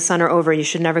being in the sun are over. You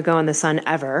should never go in the sun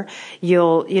ever.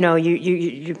 You're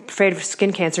afraid of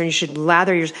skin cancer and you should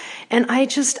lather yours. And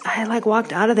I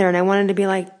walked out of there and I wanted to be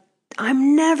like,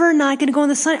 I'm never not going to go in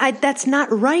the sun. That's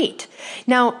not right.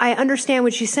 Now, I understand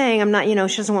what she's saying. I'm not, she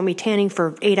doesn't want me tanning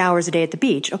for 8 hours a day at the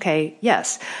beach. Okay,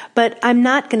 yes. But I'm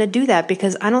not going to do that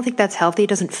because I don't think that's healthy. It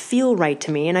doesn't feel right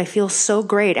to me. And I feel so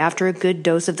great after a good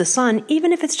dose of the sun,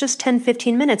 even if it's just 10,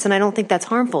 15 minutes. And I don't think that's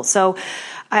harmful. So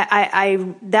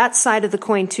I that side of the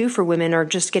coin too for women are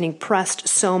just getting pressed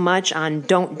so much on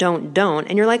don't.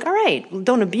 And you're like, all right,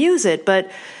 don't abuse it.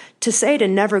 But to say to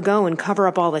never go and cover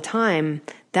up all the time,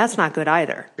 that's not good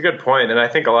either. It's a good point. And I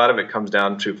think a lot of it comes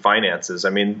down to finances. I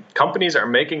mean, companies are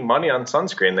making money on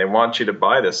sunscreen. They want you to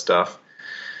buy this stuff.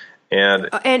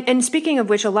 And speaking of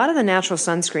which, a lot of the natural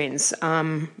sunscreens,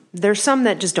 there's some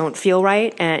that just don't feel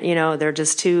right. And, they're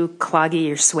just too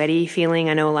cloggy or sweaty feeling.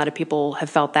 I know a lot of people have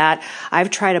felt that. I've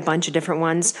tried a bunch of different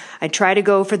ones. I try to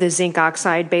go for the zinc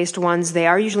oxide based ones. They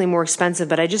are usually more expensive,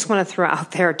 but I just want to throw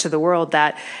out there to the world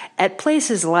that at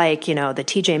places like, the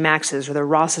TJ Maxx's or the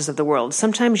Ross's of the world,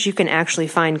 sometimes you can actually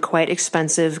find quite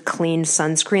expensive, clean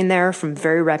sunscreen there from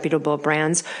very reputable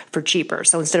brands for cheaper.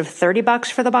 So instead of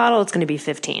 $30 for the bottle, it's going to be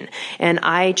 $15. And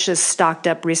I just stocked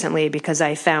up recently because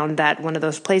I found that one of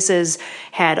those places places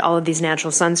had all of these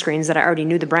natural sunscreens that I already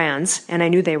knew the brands and I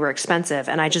knew they were expensive,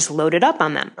 and I just loaded up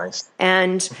on them. Nice.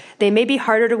 And they may be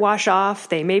harder to wash off.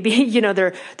 They may be,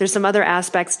 there's some other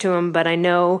aspects to them, but I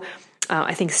know,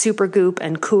 I think Supergoop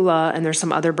and Kula, and there's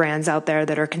some other brands out there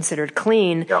that are considered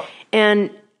clean. Yeah. And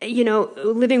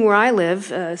living where I live,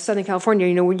 Southern California,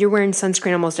 you're wearing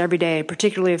sunscreen almost every day,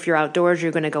 particularly if you're outdoors,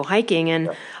 you're going to go hiking.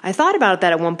 And I thought about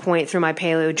that at one point through my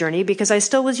paleo journey because I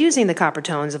still was using the copper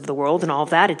tones of the world and all of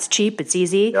that. It's cheap, it's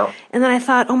easy. Yeah. And then I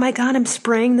thought, oh my God, I'm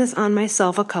spraying this on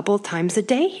myself a couple of times a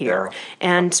day here. Yeah.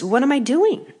 And what am I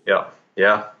doing? Yeah.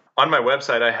 Yeah. On my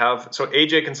website, I have, so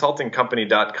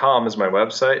ajconsultingcompany.com is my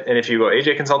website. And if you go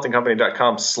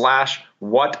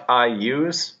ajconsultingcompany.com/what I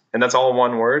use, and that's all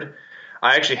one word,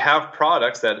 I actually have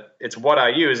products that it's what I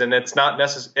use, and it's not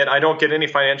necessary. I don't get any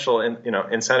financial,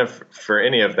 incentive for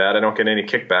any of that. I don't get any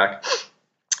kickback,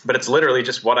 but it's literally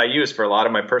just what I use for a lot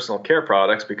of my personal care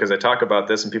products because I talk about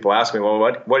this and people ask me, well,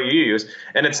 what do you use?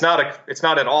 And it's not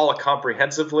at all a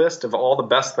comprehensive list of all the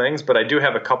best things, but I do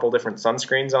have a couple different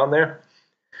sunscreens on there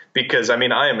because I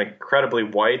am incredibly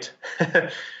white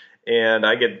and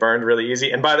I get burned really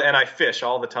easy. And I fish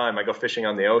all the time. I go fishing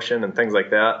on the ocean and things like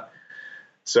that.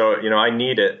 So, I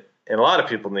need it, and a lot of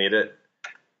people need it.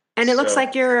 And it looks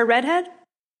like you're a redhead?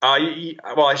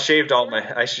 Well, I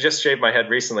just shaved my head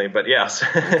recently, but yes.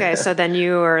 Okay, so then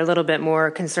you are a little bit more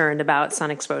concerned about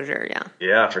sun exposure, yeah.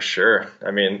 Yeah, for sure.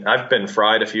 I've been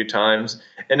fried a few times,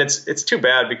 and it's too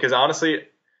bad because honestly,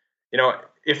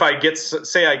 if I get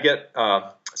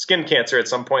skin cancer at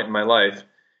some point in my life,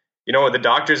 the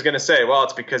doctor's going to say, well,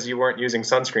 it's because you weren't using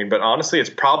sunscreen. But honestly, it's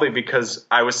probably because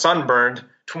I was sunburned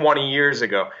 20 years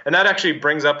ago. And that actually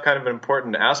brings up kind of an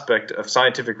important aspect of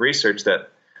scientific research that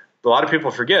a lot of people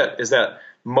forget is that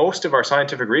most of our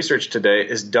scientific research today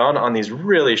is done on these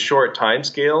really short time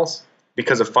scales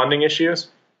because of funding issues.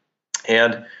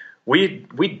 And we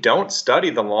don't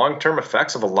study the long-term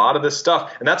effects of a lot of this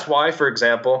stuff. And that's why, for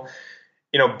example,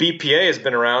 BPA has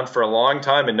been around for a long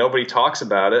time and nobody talks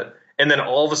about it. And then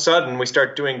all of a sudden we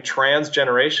start doing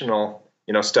transgenerational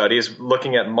studies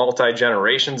looking at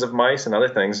multi-generations of mice and other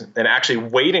things and actually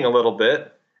waiting a little bit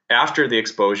after the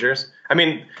exposures.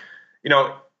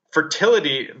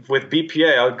 Fertility with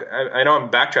BPA, I know I'm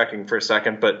backtracking for a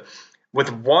second, but with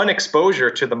one exposure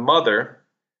to the mother,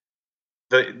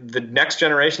 the next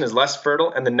generation is less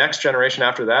fertile and the next generation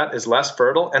after that is less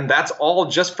fertile. And that's all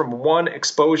just from one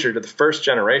exposure to the first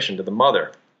generation, to the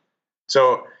mother.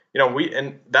 So,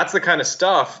 and that's the kind of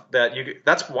stuff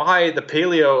that's why the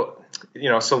paleo,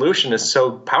 solution is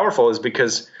so powerful is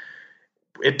because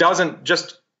it doesn't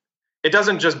just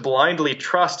blindly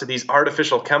trust these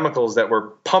artificial chemicals that we're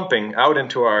pumping out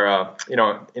into our,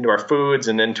 into our foods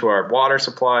and into our water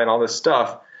supply and all this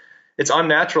stuff. It's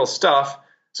unnatural stuff.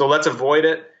 So let's avoid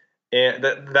it. And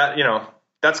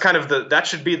that's kind of that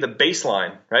should be the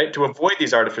baseline, right? To avoid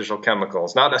these artificial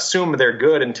chemicals, not assume they're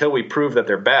good until we prove that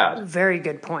they're bad. Very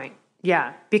good point.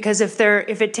 Yeah, because if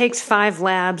it takes 5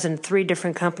 labs and 3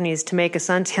 different companies to make a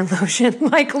suntan lotion,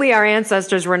 likely our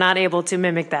ancestors were not able to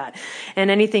mimic that.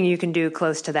 And anything you can do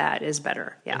close to that is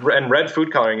better. Yeah. And red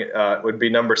food coloring would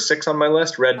be number 6 on my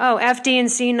list. Red. Oh,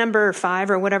 FD&C number 5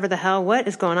 or whatever the hell. What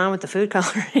is going on with the food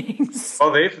colorings?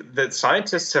 Oh, the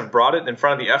scientists have brought it in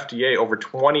front of the FDA over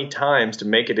 20 times to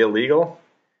make it illegal,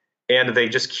 and they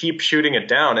just keep shooting it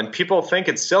down. And people think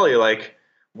it's silly. Like,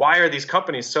 why are these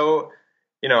companies so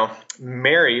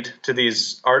married to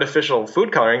these artificial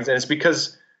food colorings? And it's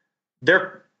because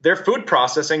their food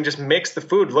processing just makes the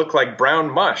food look like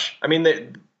brown mush.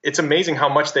 It's amazing how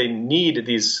much they need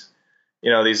these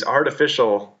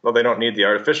artificial, well, they don't need the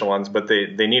artificial ones, but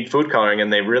they need food coloring,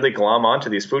 and they really glom onto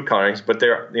these food colorings. But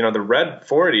they're, the red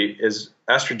 40 is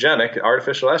estrogenic,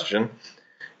 artificial estrogen.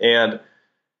 And,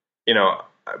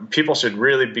 people should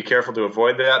really be careful to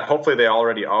avoid that. Hopefully they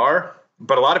already are.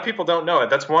 But a lot of people don't know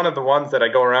it. That's one of the ones that I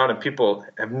go around and people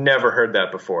have never heard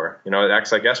that before. It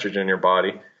acts like estrogen in your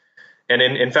body. And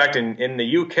in fact, in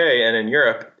the UK and in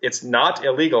Europe, it's not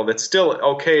illegal. It's still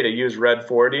okay to use red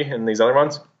 40 and these other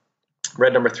ones,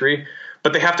 red number 3.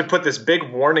 But they have to put this big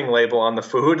warning label on the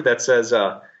food that says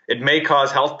it may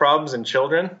cause health problems in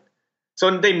children.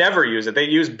 So they never use it. They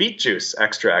use beet juice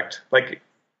extract.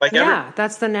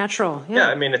 That's the natural.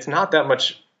 Yeah, it's not that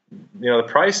much. The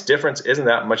price difference isn't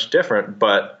that much different,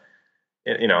 but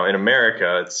in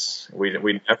America,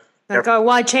 we never.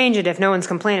 Why change it if no one's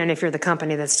complaining? If you're the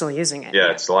company that's still using it,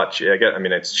 it's a lot.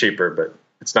 It's cheaper, but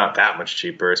it's not that much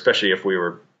cheaper. Especially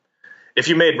if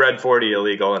you made red 40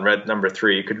 illegal and red number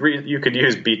 3, you could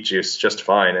use beet juice just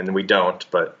fine, and we don't.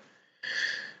 But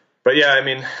yeah,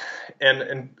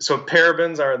 and so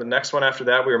parabens are the next one after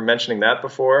that. We were mentioning that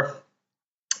before.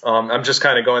 I'm just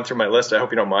kind of going through my list. I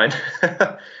hope you don't mind.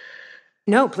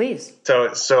 No, please.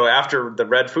 So after the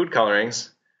red food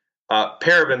colorings,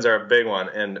 parabens are a big one,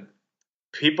 and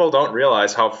people don't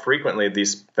realize how frequently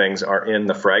these things are in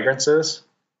the fragrances.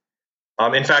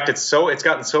 In fact, it's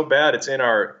gotten so bad, it's in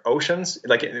our oceans,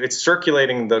 like it's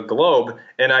circulating the globe,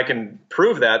 and I can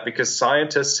prove that because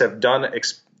scientists have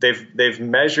they've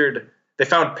measured, they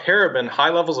found high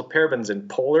levels of parabens in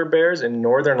polar bears in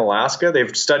northern Alaska.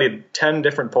 They've studied 10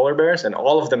 different polar bears, and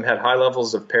all of them had high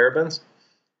levels of parabens.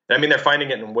 I mean, they're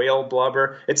finding it in whale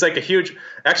blubber. It's like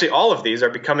actually all of these are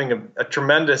becoming a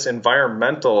tremendous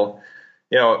environmental,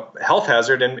 health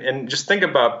hazard. And just think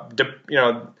about,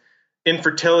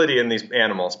 infertility in these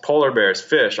animals, polar bears,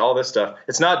 fish, all this stuff.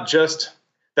 It's not just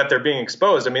that they're being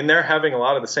exposed. I mean, they're having a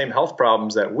lot of the same health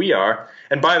problems that we are.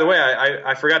 And by the way,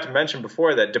 I forgot to mention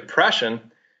before that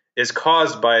depression is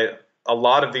caused by a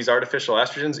lot of these artificial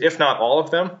estrogens, if not all of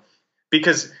them,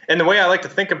 and the way I like to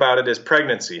think about it is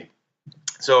pregnancy.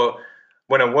 So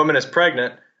when a woman is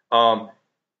pregnant,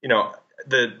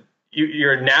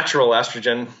 your natural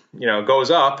estrogen,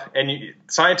 goes up, and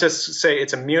scientists say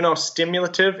it's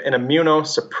immunostimulative and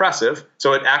immunosuppressive.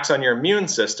 So it acts on your immune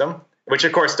system, which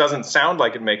of course doesn't sound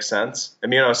like it makes sense,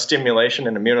 immunostimulation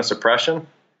and immunosuppression.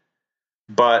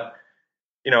 But,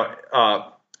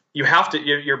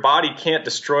 your body can't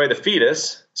destroy the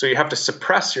fetus. So you have to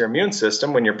suppress your immune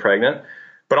system when you're pregnant,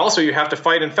 but also you have to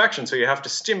fight infection. So you have to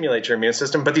stimulate your immune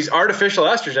system. But these artificial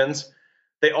estrogens,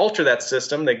 they alter that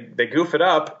system, they goof it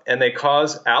up, and they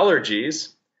cause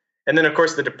allergies. And then, of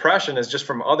course, the depression is just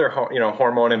from other,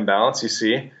 hormone imbalance you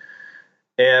see.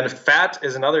 And fat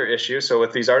is another issue. So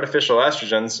with these artificial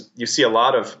estrogens, you see a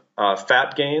lot of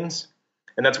fat gains.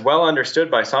 And that's well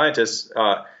understood by scientists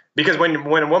because when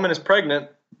a woman is pregnant,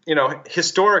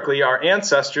 historically our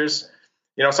ancestors,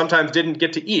 sometimes didn't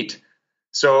get to eat.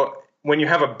 So when you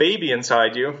have a baby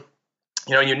inside you,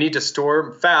 you need to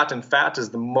store fat, and fat is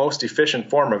the most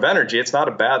efficient form of energy. It's not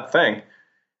a bad thing.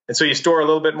 And so you store a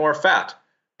little bit more fat.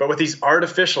 But with these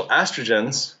artificial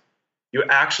estrogens, you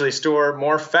actually store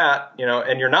more fat,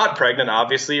 and you're not pregnant,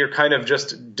 obviously. You're kind of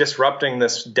just disrupting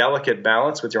this delicate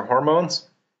balance with your hormones.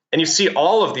 And you see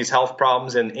all of these health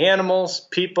problems in animals,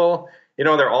 people,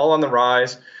 they're all on the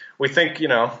rise. We think,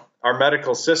 our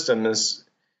medical system is,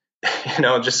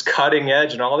 just cutting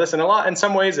edge and all this. And in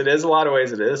some ways it is, a lot of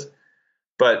ways it is.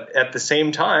 But at the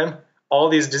same time, all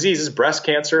these diseases, breast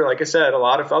cancer, like I said, a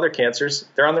lot of other cancers,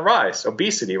 they're on the rise.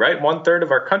 Obesity, right? 1/3 of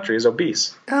our country is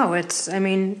obese. Oh,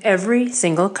 every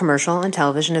single commercial on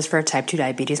television is for a type 2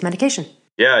 diabetes medication.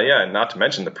 Yeah. Not to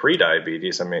mention the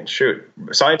pre-diabetes. Shoot.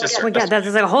 Scientists that's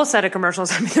like a whole set of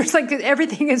commercials. There's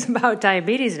everything is about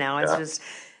diabetes now. It's just...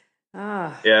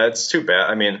 Yeah, it's too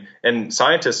bad. And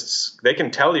scientists, they can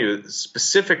tell you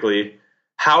specifically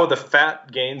how the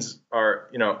fat gains are,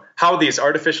 how these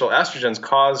artificial estrogens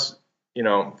cause,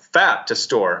 fat to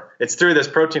store. It's through this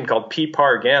protein called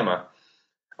PPAR gamma.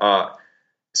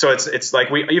 So it's like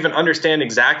we even understand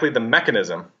exactly the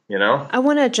mechanism, I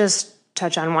want to just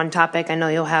touch on one topic I know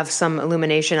you'll have some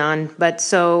illumination on, but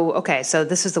so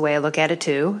this is the way I look at it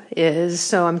too,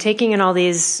 so I'm taking in all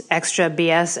these extra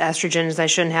BS estrogens I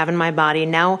shouldn't have in my body.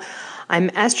 Now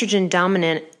I'm estrogen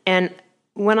dominant. And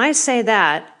when I say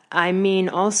that, I mean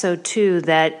also, too,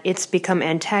 that it's become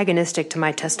antagonistic to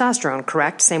my testosterone,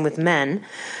 correct? Same with men.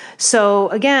 So,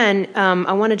 again,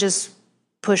 I want to just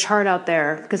push hard out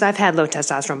there because I've had low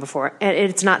testosterone before. And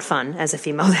it's not fun as a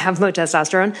female to have low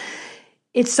testosterone.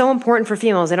 It's so important for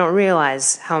females. They don't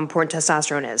realize how important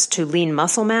testosterone is to lean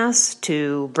muscle mass,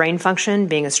 to brain function,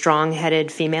 being a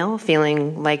strong-headed female,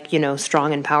 feeling like,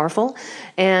 strong and powerful.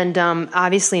 And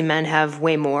obviously men have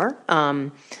way more.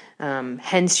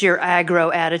 Hence your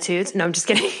aggro attitudes. No, I'm just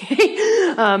kidding.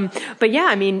 But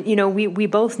yeah, we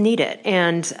both need it.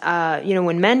 And,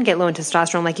 when men get low in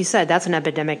testosterone, like you said, that's an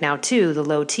epidemic now too, the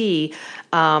low T.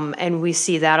 And we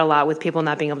see that a lot with people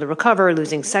not being able to recover,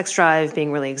 losing sex drive,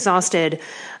 being really exhausted,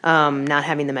 not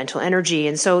having the mental energy.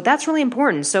 And so that's really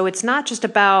important. So it's not just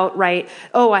about, I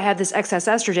have this excess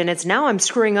estrogen. It's now I'm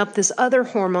screwing up this other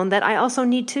hormone that I also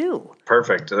need too.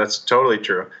 Perfect. That's totally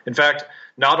true. In fact,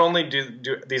 not only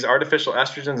do these artificial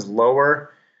estrogens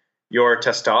lower your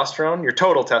testosterone, your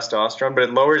total testosterone, but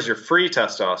it lowers your free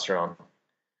testosterone.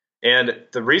 And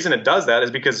the reason it does that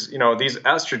is because, these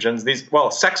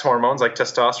estrogens, sex hormones like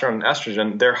testosterone and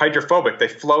estrogen, they're hydrophobic. They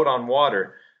float on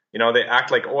water. They act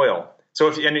like oil. So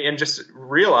and just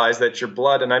realize that your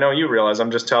blood, and I know you realize,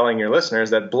 I'm just telling your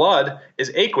listeners that blood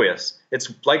is aqueous.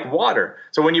 It's like water.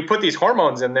 So when you put these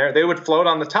hormones in there, they would float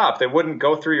on the top. They wouldn't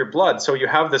go through your blood. So you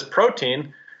have this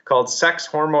protein called sex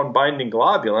hormone binding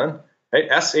globulin, right?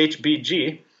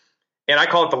 SHBG. And I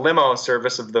call it the limo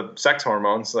service of the sex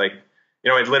hormones. Like,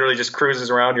 it literally just cruises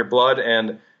around your blood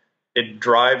and it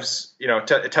drives,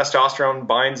 testosterone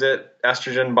binds it,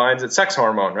 estrogen binds it, sex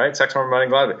hormone, right? Sex hormone binding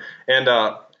gland.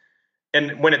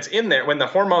 And when it's in there, when the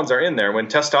hormones are in there, when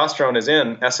testosterone is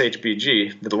in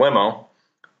SHBG, the limo,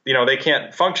 they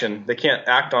can't function. They can't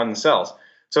act on the cells.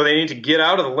 So they need to get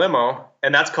out of the limo,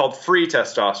 and that's called free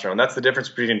testosterone. That's the difference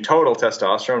between total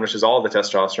testosterone, which is all the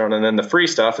testosterone, and then the free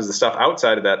stuff is the stuff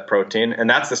outside of that protein, and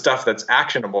that's the stuff that's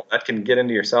actionable, that can get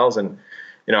into your cells and,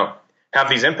 have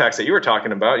these impacts that you were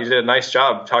talking about. You did a nice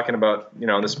job talking about,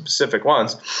 the specific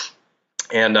ones.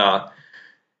 And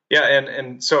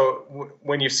and so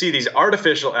when you see these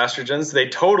artificial estrogens, they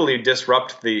totally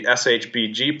disrupt the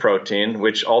SHBG protein,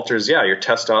 which alters, your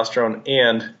testosterone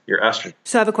and your estrogen.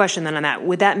 So I have a question then on that.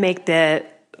 Would that make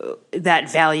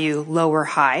that value low or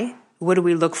high? What do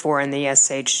we look for in the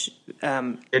SH?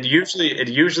 It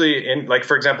usually in, like,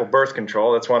 for example, birth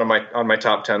control. That's on my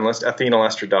top 10 list. Ethinyl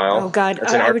estradiol. Oh God,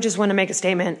 I would just want to make a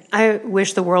statement. I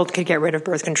wish the world could get rid of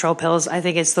birth control pills. I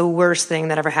think it's the worst thing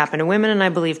that ever happened to women, and I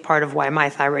believe part of why my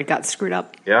thyroid got screwed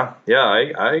up. Yeah,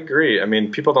 I agree. I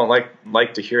mean, people don't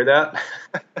like to hear that,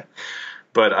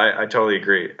 but I totally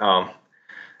agree. And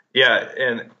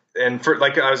for,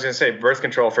 like I was going to say, birth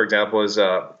control, for example, is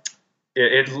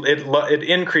it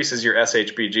increases your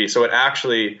SHBG, so it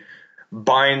actually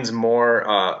binds more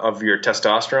of your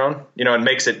testosterone, and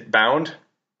makes it bound.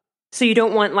 So you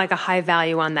don't want like a high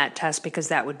value on that test because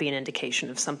that would be an indication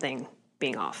of something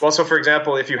being off. Well, so for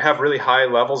example, if you have really high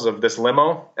levels of this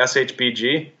limo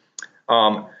SHBG,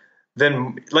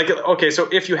 then so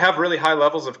if you have really high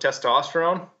levels of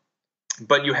testosterone,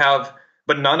 but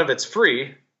none of it's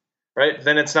free, right?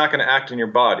 Then it's not going to act in your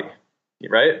body,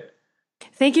 right?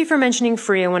 Thank you for mentioning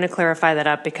free. I want to clarify that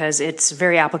up because it's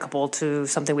very applicable to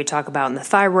something we talk about in the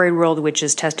thyroid world, which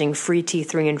is testing free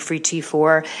T3 and free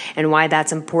T4, and why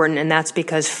that's important. And that's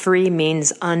because free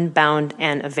means unbound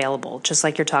and available, just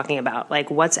like you're talking about, like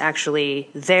what's actually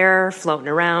there, floating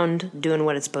around, doing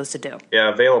what it's supposed to do.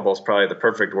 Yeah, available is probably the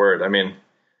perfect word. I mean,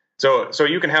 so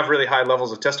you can have really high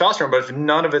levels of testosterone, but if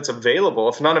none of it's available,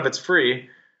 if none of it's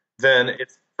free, then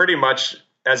it's pretty much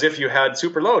as if you had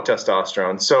super low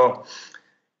testosterone. So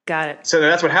got it. So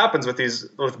that's what happens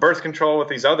with birth control, with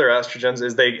these other estrogens,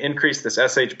 is they increase this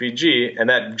SHBG, and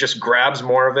that just grabs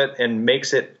more of it and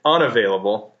makes it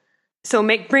unavailable. So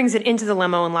brings it into the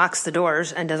limo and locks the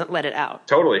doors and doesn't let it out.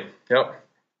 Totally. Yep.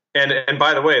 And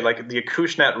by the way, like the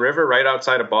Acushnet River right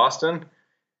outside of Boston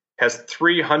has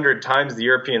 300 times the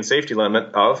European safety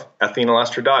limit of ethinyl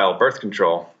estradiol birth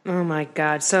control. Oh my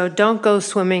God. So don't go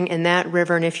swimming in that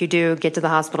river. And if you do, get to the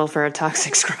hospital for a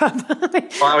toxic scrub.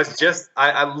 Well,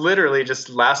 I literally just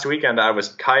last weekend, I was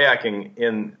kayaking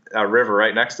in a river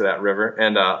right next to that river.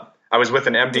 And I was with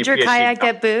an MD. Did your PhD kayak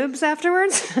get boobs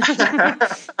afterwards?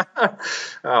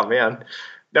 Oh man.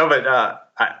 No, but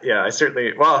I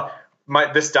certainly,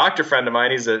 this doctor friend of mine,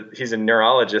 he's a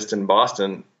neurologist in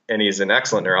Boston, and he's an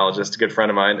excellent neurologist, a good friend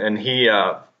of mine. And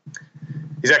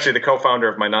he's actually the co-founder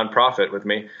of my nonprofit with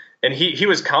me. And he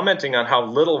was commenting on how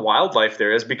little wildlife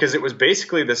there is, because it was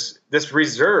basically this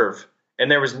reserve,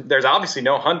 and there's obviously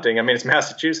no hunting. I mean, it's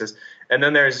Massachusetts. And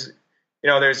then there's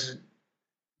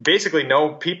basically no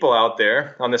people out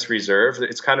there on this reserve.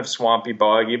 It's kind of swampy,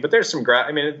 boggy, but there's some grass.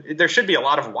 I mean, there should be a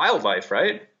lot of wildlife,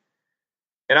 right?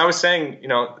 And I was saying,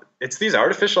 it's these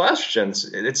artificial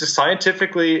estrogens. It's just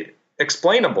scientifically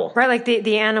explainable. Right, like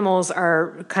the animals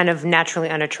are kind of naturally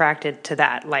unattracted to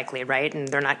that, likely, right? And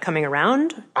they're not coming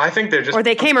around? I think they're just... Or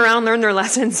they came around, learned their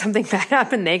lesson, something bad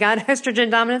happened, they got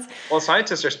estrogen dominance? Well,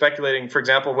 scientists are speculating, for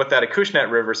example, with that Acushnet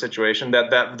River situation,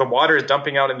 that the water is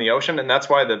dumping out in the ocean, and that's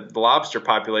why the lobster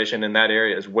population in that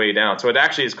area is way down. So it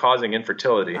actually is causing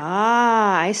infertility.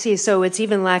 Ah, I see. So it's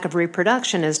even lack of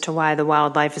reproduction as to why the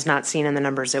wildlife is not seen in the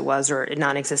numbers it was, or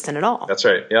non-existent at all. That's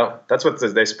right, yeah. That's what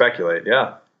they speculate,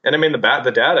 yeah. And I mean, the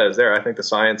data is there. I think the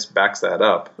science backs that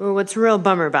up. Well, what's a real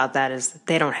bummer about that is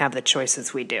they don't have the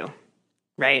choices we do,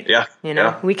 right? Yeah.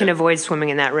 We can avoid swimming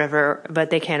in that river, but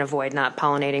they can't avoid not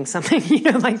pollinating something,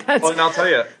 like that. Well, and I'll tell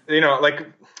you, like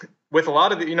with a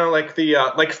lot of the, like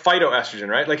phytoestrogen,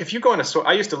 right? Like if you go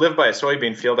I used to live by a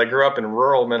soybean field. I grew up in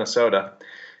rural Minnesota,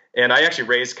 and I actually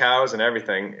raised cows and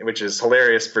everything, which is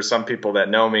hilarious for some people that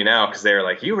know me now, because they're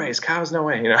like, "You raise cows? No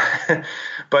way,"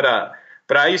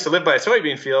 But I used to live by a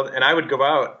soybean field, and I would go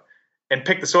out and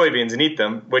pick the soybeans and eat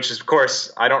them, which is, of course,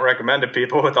 I don't recommend to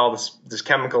people with all this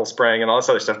chemical spraying and all this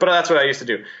other stuff. But that's what I used to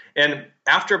do. And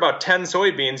after about 10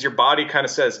 soybeans, your body kind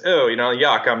of says, "Oh,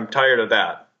 yuck, I'm tired of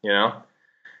that,"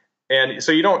 And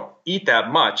so you don't eat that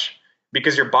much,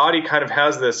 because your body kind of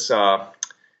has this,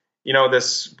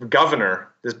 this governor,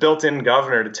 this built-in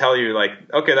governor to tell you like,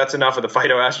 okay, that's enough of the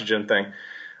phytoestrogen thing.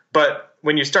 But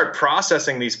when you start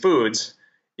processing these foods,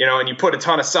 and you put a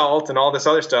ton of salt and all this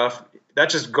other stuff, that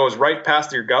just goes right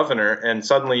past your governor, and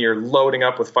suddenly you're loading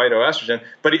up with phytoestrogen.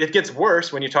 But it gets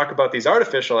worse when you talk about these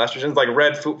artificial estrogens like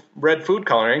red food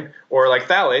coloring or like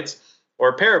phthalates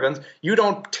or parabens. You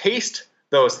don't taste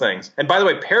those things. And by the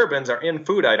way, parabens are in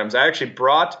food items. I actually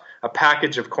brought a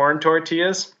package of corn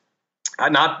tortillas,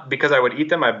 not because I would eat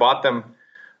them. I bought them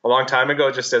a long time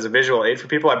ago just as a visual aid for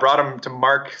people. I brought them to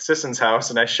Mark Sisson's house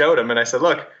and I showed him and I said,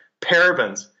 look,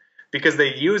 parabens, because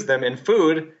they use them in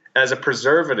food as a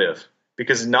preservative,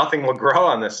 because nothing will grow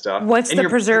on this stuff. What's the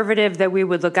preservative that we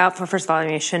would look out for? First of all, I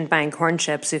mean, you shouldn't buy corn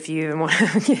chips if you want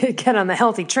to get on the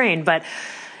healthy train, but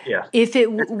yeah, if it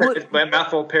it's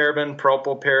methylparaben,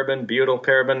 propylparaben,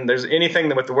 butylparaben, there's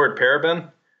anything with the word paraben,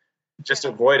 just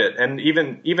avoid it. And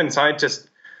even scientists,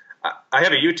 I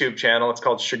have a YouTube channel. It's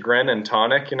called Chagrin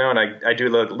Tonic, and I do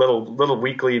little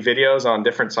weekly videos on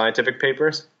different scientific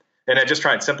papers, and I just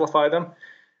try and simplify them.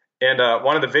 And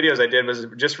one of the videos I did was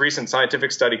just recent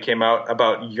scientific study came out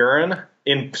about urine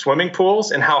in swimming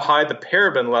pools and how high the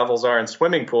paraben levels are in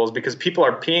swimming pools because people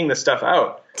are peeing this stuff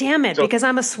out. Damn it, because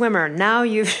I'm a swimmer. Now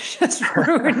you've just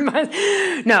ruined my...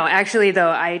 No, actually, though,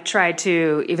 I try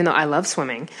to, even though I love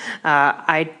swimming,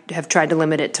 I have tried to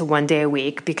limit it to 1 day a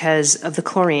week because of the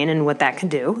chlorine and what that can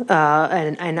do.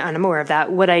 And I'm aware of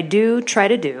that. What I do try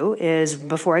to do is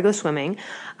before I go swimming,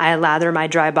 I lather my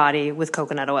dry body with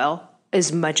coconut oil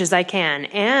as much as I can.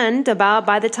 And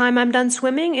by the time I'm done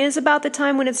swimming is about the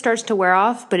time when it starts to wear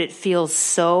off, but it feels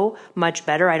so much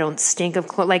better. I don't stink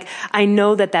of like, I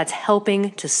know that that's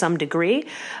helping to some degree,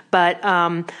 but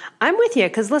I'm with you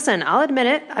because listen, I'll admit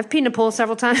it. I've peed in a pool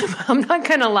several times. I'm not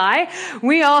going to lie.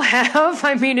 We all have.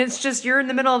 I mean, it's just you're in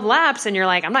the middle of laps and you're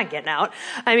like, I'm not getting out.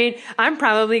 I mean, I'm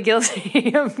probably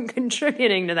guilty of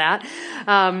contributing to that.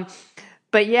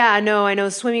 But yeah, no, I know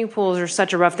swimming pools are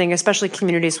such a rough thing, especially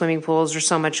community swimming pools. There's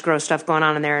so much gross stuff going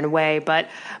on in there in a way. But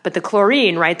the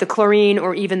chlorine, right? The chlorine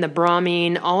or even the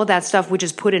bromine, all of that stuff, which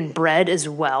is put in bread as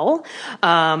well,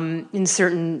 in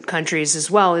certain countries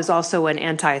as well, is also an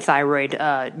anti-thyroid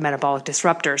metabolic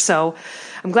disruptor. So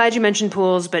I'm glad you mentioned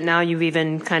pools, but now you've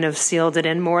even kind of sealed it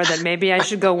in more that maybe I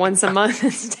should go once a month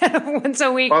instead of once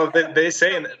a week. Well, they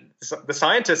say the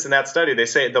scientists in that study, they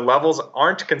say the levels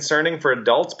aren't concerning for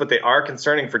adults, but they are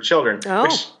concerning for children. Oh.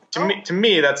 Which to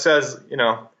me that says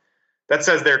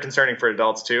they're concerning for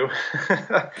adults too.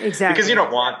 Exactly. Because you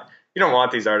don't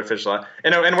want these artificial.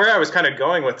 And where I was kind of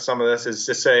going with some of this is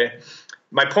to say,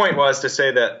 my point was to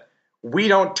say that we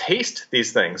don't taste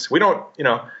these things. We don't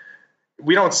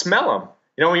smell them.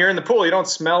 When you're in the pool, you don't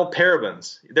smell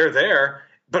parabens. They're there.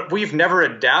 But we've never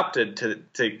adapted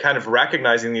to kind of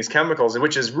recognizing these chemicals,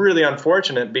 which is really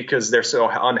unfortunate because they're so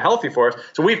unhealthy for us.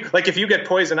 So if you get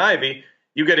poison ivy,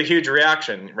 you get a huge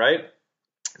reaction, right?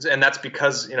 And that's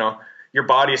because, your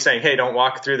body is saying, hey, don't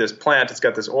walk through this plant. It's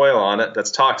got this oil on it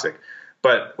that's toxic.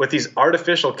 But with these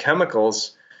artificial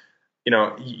chemicals,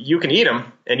 you can eat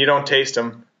them and you don't taste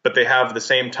them, but they have the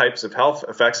same types of health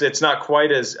effects. It's not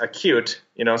quite as acute,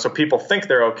 so people think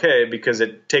they're okay because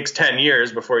it takes 10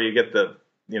 years before you get the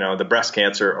breast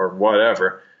cancer or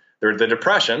whatever, the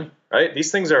depression, right?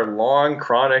 These things are long,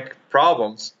 chronic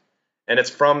problems, and it's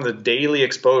from the daily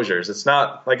exposures. It's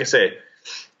not, like I say,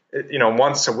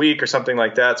 once a week or something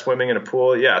like that, swimming in a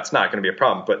pool, yeah, it's not going to be a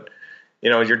problem. But,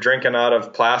 you're drinking out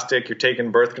of plastic, you're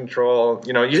taking birth control,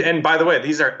 and by the way,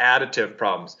 these are additive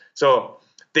problems. So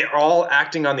they're all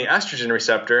acting on the estrogen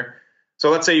receptor.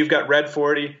 So let's say you've got red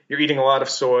 40, you're eating a lot of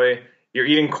soy, you're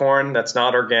eating corn that's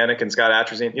not organic and it's got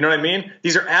atrazine. You know what I mean?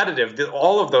 These are additive.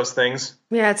 All of those things.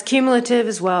 Yeah, it's cumulative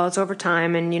as well. It's over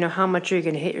time, and how much are you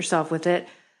going to hit yourself with it?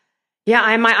 Yeah,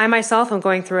 I myself am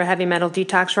going through a heavy metal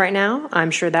detox right now.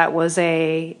 I'm sure that was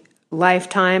a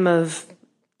lifetime of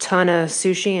ton of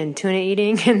sushi and tuna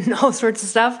eating and all sorts of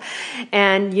stuff.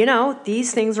 And,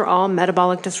 these things are all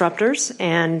metabolic disruptors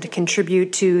and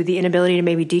contribute to the inability to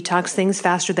maybe detox things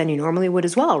faster than you normally would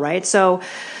as well, right? So,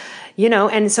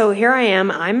 and so here I am,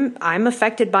 I'm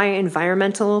affected by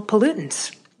environmental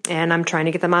pollutants and I'm trying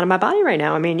to get them out of my body right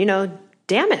now. I mean,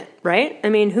 damn it, right? I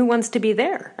mean, who wants to be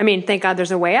there? I mean, thank God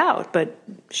there's a way out, but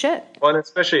shit. Well, and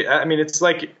especially, I mean, it's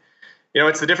like,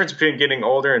 it's the difference between getting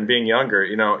older and being younger.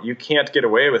 You can't get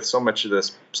away with so much of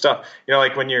this stuff.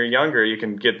 Like when you're younger, you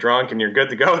can get drunk and you're good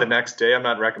to go the next day. I'm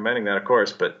not recommending that, of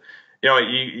course, but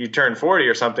you turn 40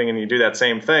 or something and you do that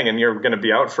same thing and you're going to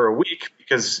be out for a week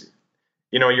because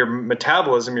your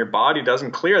metabolism, your body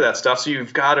doesn't clear that stuff. So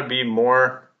you've got to be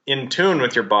more in tune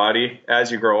with your body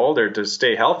as you grow older to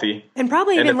stay healthy. And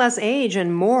probably even less age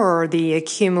and more the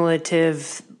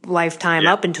accumulative lifetime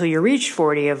up until you reach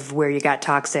 40 of where you got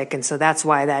toxic. And so that's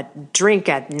why that drink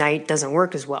at night doesn't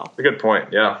work as well. A good point.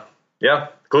 Yeah. Yeah.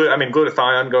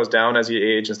 Glutathione goes down as you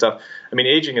age and stuff. I mean,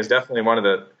 aging is definitely one of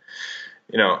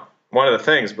the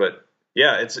things, but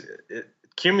yeah,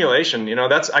 accumulation,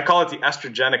 I call it the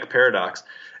estrogenic paradox.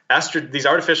 These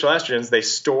artificial estrogens, they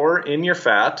store in your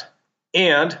fat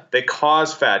and they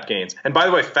cause fat gains. And by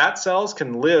the way, fat cells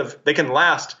can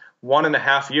last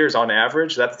 1.5 years on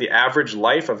average. That's the average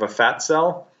life of a fat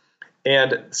cell.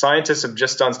 And scientists have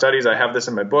just done studies. I have this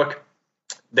in my book.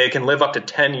 They can live up to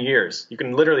 10 years. You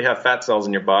can literally have fat cells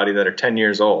in your body that are 10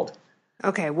 years old.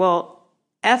 Okay, well,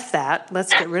 F that.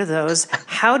 Let's get rid of those.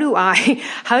 How do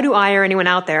I or anyone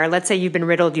out there, let's say you've been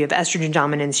riddled, you have estrogen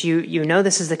dominance, you know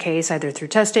this is the case either through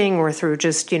testing or through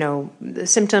just, the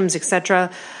symptoms,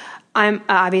 etc. I'm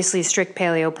obviously strict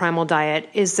paleo primal diet.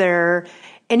 Is there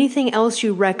anything else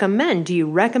you recommend? Do you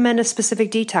recommend a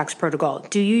specific detox protocol?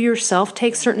 Do you yourself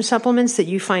take certain supplements that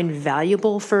you find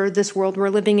valuable for this world we're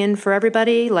living in for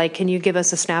everybody? Like, can you give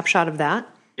us a snapshot of that?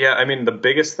 Yeah, I mean, the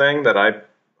biggest thing that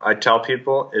I tell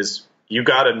people is you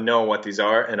got to know what these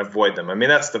are and avoid them. I mean,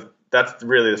 that's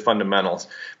really the fundamentals.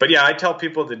 But yeah, I tell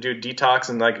people to do detox,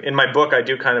 and like in my book, I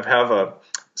do kind of have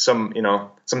some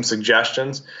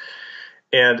suggestions.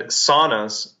 And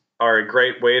saunas are a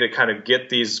great way to kind of get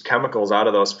these chemicals out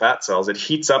of those fat cells. It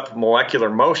heats up molecular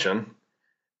motion,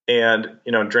 and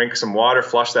drink some water,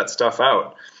 flush that stuff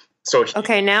out. So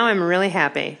okay, now I'm really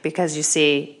happy because you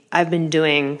see, I've been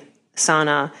doing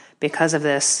sauna because of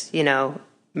this,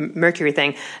 mercury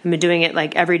thing. I've been doing it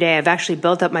like every day. I've actually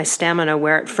built up my stamina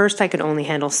where at first I could only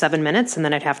handle 7 minutes and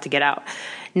then I'd have to get out.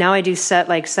 Now I do set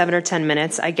like 7 or 10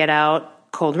 minutes. I get out,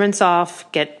 cold rinse off,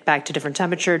 get back to different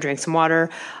temperature, drink some water.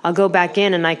 I'll go back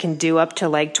in and I can do up to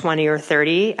like 20 or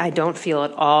 30. I don't feel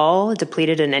at all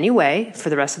depleted in any way for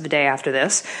the rest of the day after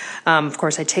this. Of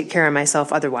course, I take care of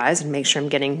myself otherwise and make sure I'm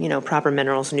getting, proper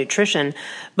minerals and nutrition.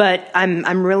 But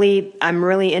I'm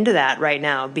really into that right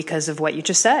now because of what you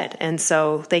just said. And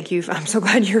so thank you. I'm so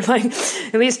glad you're like,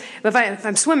 at least if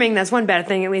I'm swimming, that's one bad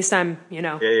thing. At least I'm,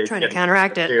 trying to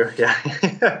counteract it.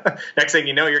 Yeah. Next thing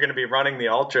you know, you're going to be running the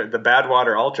Badwater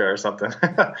Ultra or something.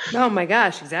 Oh my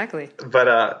gosh, exactly.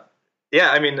 But yeah,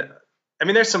 I mean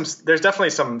there's definitely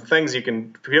some things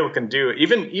people can do.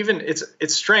 Even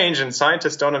it's strange and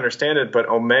scientists don't understand it, but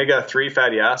omega-3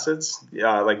 fatty acids,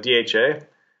 like DHA,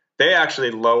 they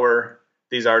actually lower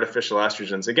these artificial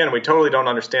estrogens. Again, we totally don't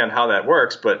understand how that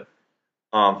works, but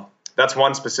that's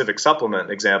one specific supplement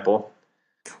example.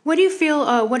 What do you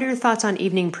feel, what are your thoughts on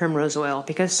evening primrose oil?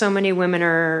 Because so many women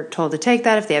are told to take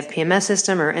that if they have PMS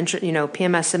system or,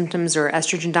 PMS symptoms or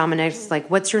estrogen dominance. Like,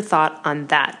 what's your thought on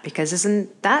that? Because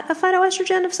isn't that a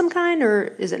phytoestrogen of some kind,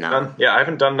 or is it not? Yeah, I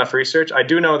haven't done enough research. I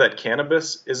do know that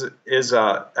cannabis is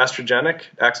estrogenic.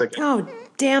 Acts like. Oh,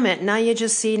 damn it. Now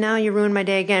you ruined my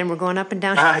day again. We're going up and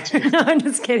down. No, I'm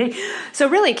just kidding. So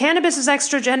really, cannabis is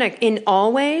estrogenic in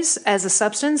all ways as a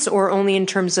substance, or only in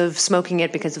terms of smoking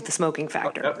it because of the smoking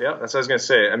factor? Yeah, that's what I was going to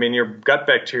say. I mean, your gut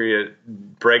bacteria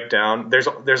breakdown,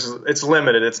 it's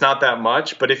limited. It's not that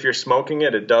much, but if you're smoking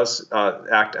it, it does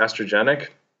act estrogenic.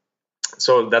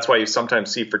 So that's why you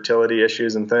sometimes see fertility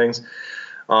issues and things.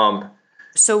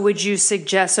 So would you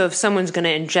suggest, if someone's going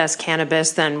to ingest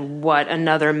cannabis, then what,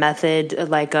 another method,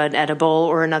 like an edible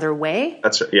or another way?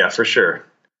 Yeah, for sure.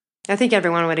 I think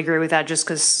everyone would agree with that, just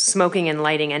because smoking and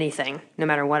lighting anything, no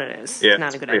matter what it is, is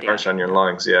not a good idea. It's pretty harsh on your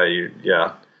lungs.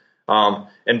 Yeah.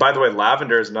 And by the way,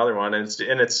 lavender is another one, and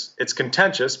it's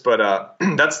contentious, but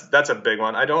that's a big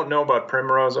one. I don't know about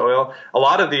primrose oil. A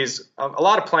lot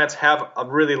of plants have a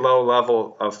really low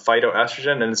level of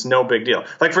phytoestrogen, and it's no big deal.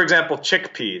 Like, for example,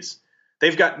 chickpeas.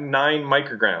 They've got 9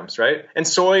 micrograms, right? And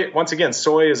soy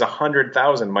is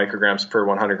 100,000 micrograms per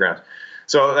 100 grams.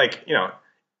 So,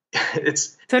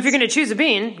 it's. So if you're going to choose a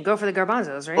bean, go for the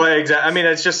garbanzos, right? Well, exactly. I mean,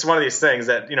 it's just one of these things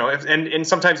that, and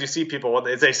sometimes you see people,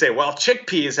 they say, well,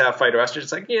 chickpeas have phytoestrogen.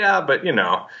 It's like, yeah, but,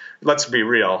 let's be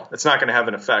real. It's not going to have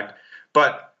an effect.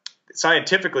 But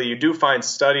scientifically, you do find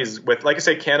studies with, like I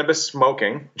say, cannabis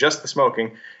smoking, just the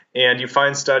smoking, and you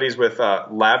find studies with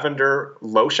lavender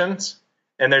lotions.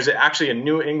 And there's actually a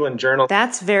New England journal.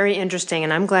 That's very interesting,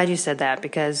 and I'm glad you said that,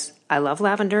 because I love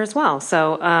lavender as well.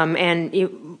 So,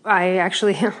 I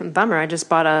actually, bummer, I just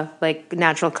bought a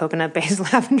natural coconut based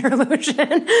lavender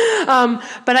lotion.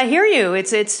 But I hear you.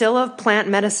 It's still a plant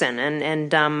medicine.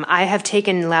 And I have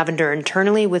taken lavender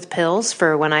internally with pills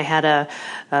for when I had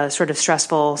a sort of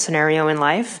stressful scenario in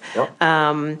life. Yep.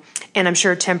 And I'm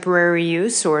sure temporary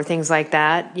use or things like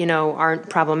that, aren't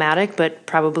problematic, but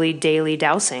probably daily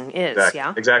dousing is. Exactly.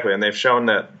 Yeah. Exactly. And they've shown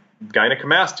that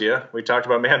gynecomastia, we talked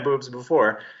about man boobs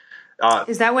before.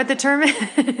 Is that what the term is?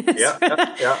 Yeah.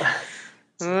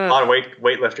 A lot of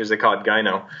weightlifters, they call it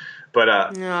gyno, but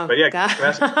it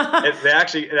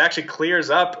actually clears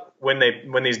up when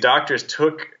these doctors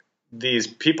took these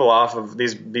people off of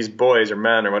these boys or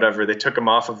men or whatever, they took them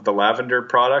off of the lavender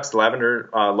products, the lavender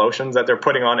lotions that they're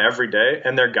putting on every day,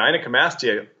 and their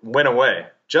gynecomastia went away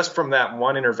just from that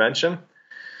one intervention.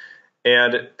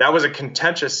 And that was a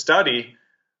contentious study.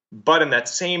 But in that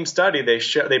same study,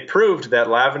 they proved that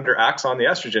lavender acts on the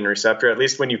estrogen receptor, at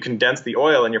least when you condense the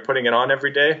oil and you're putting it on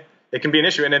every day. It can be an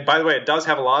issue. And by the way, it does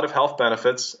have a lot of health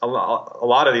benefits. A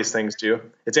lot of these things do.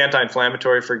 It's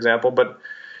anti-inflammatory, for example. But,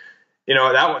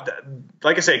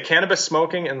 like I say, cannabis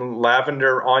smoking and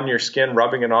lavender on your skin,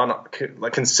 rubbing it on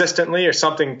consistently is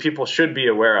something people should be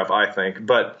aware of, I think.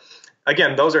 But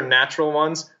again, those are natural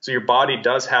ones, so your body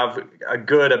does have a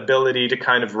good ability to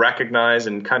kind of recognize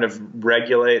and kind of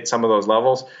regulate some of those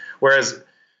levels. Whereas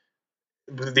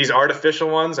these artificial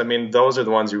ones, those are the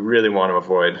ones you really want to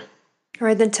avoid. All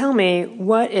right, then tell me,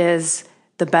 what is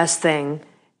the best thing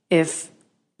if,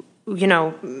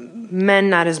 men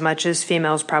not as much as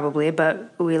females probably,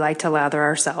 but we like to lather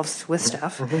ourselves with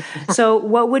stuff. So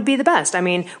what would be the best?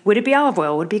 Would it be olive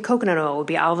oil? Would it be coconut oil? Would it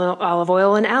be olive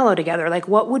oil and aloe together?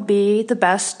 What would be the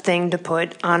best thing to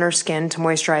put on our skin to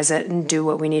moisturize it and do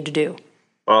what we need to do?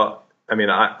 Well,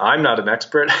 I'm not an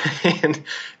expert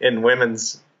in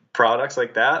women's products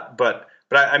like that, but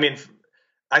I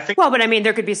think. Well, but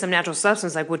there could be some natural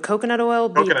substance. Would coconut oil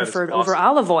be preferred over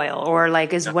olive oil, or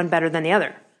is one better than the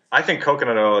other? I think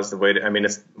coconut oil is the way to,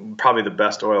 it's probably the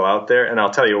best oil out there. And I'll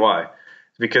tell you why.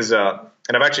 Because, and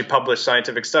I've actually published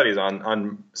scientific studies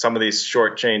on some of these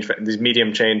these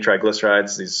medium chain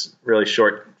triglycerides, these really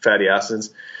short fatty acids.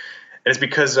 And it's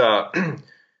because,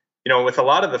 with a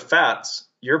lot of the fats,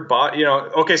 your body,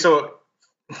 okay, so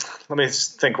let me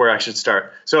think where I should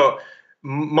start. So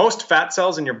most fat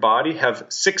cells in your body have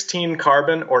 16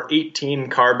 carbon or 18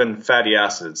 carbon fatty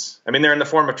acids. They're in the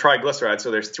form of triglycerides,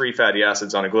 so there's 3 fatty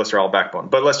acids on a glycerol backbone.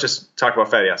 But let's just talk about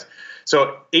fatty acids.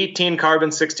 So 18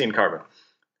 carbon, 16 carbon.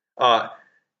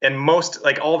 And most,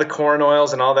 all the corn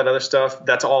oils and all that other stuff,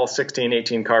 that's all 16,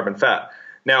 18 carbon fat.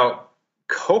 Now,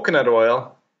 coconut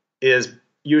oil is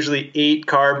usually 8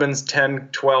 carbons, 10,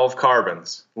 12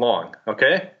 carbons long,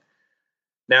 okay?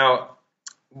 Now,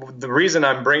 the reason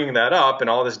I'm bringing that up in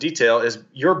all this detail is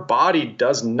your body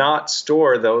does not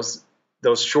store those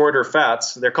shorter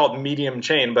fats. They're called medium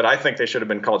chain, but I think they should have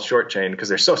been called short chain because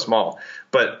they're so small.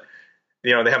 But,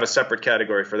 they have a separate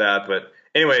category for that. But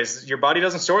anyways, your body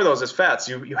doesn't store those as fats.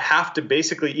 You have to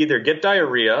basically either get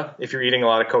diarrhea if you're eating a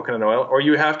lot of coconut oil, or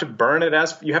you have to burn it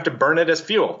as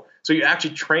fuel. So you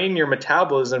actually train your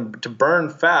metabolism to burn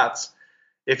fats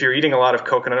if you're eating a lot of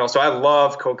coconut oil. So I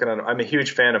love coconut. I'm a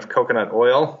huge fan of coconut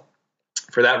oil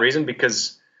for that reason,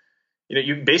 because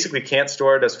you basically can't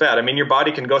store it as fat. Your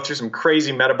body can go through some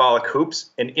crazy metabolic hoops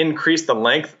and increase the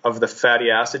length of the fatty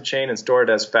acid chain and store it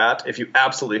as fat if you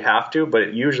absolutely have to, but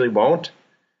it usually won't.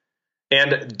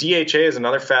 And DHA is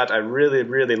another fat I really,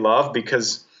 really love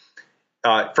because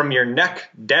from your neck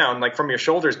down, from your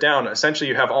shoulders down, essentially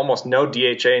you have almost no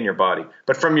DHA in your body.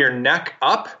 But from your neck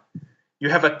up, you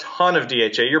have a ton of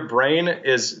DHA. Your brain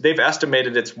they've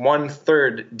estimated it's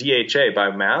 1/3 DHA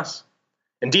by mass.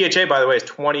 And DHA, by the way, is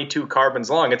 22 carbons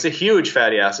long. It's a huge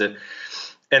fatty acid.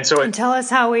 And tell us,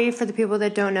 Howie, for the people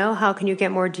that don't know, how can you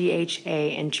get more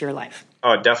DHA into your life?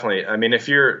 Oh, definitely. If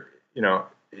you're,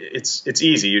 it's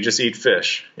easy. You just eat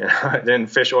fish. Then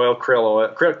fish oil, krill oil.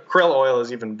 Krill oil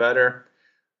is even better.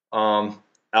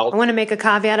 I want to make a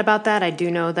caveat about that. I do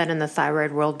know that in the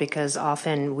thyroid world, because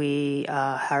often we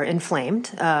are inflamed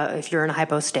if you're in a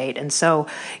hypo state, and so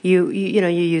you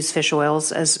use fish oils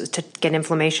to get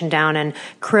inflammation down. And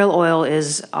krill oil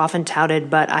is often touted,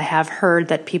 but I have heard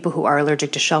that people who are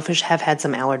allergic to shellfish have had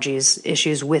some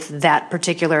issues with that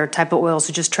particular type of oil.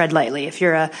 So just tread lightly if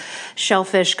you're a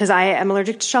shellfish, because I am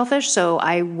allergic to shellfish, so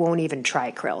I won't even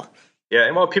try krill. Yeah,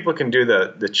 and people can do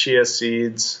the chia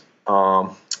seeds.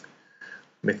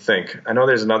 Let me think. I know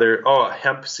there's another.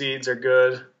 Hemp seeds are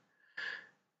good.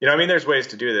 I mean, there's ways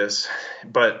to do this,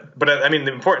 but I mean,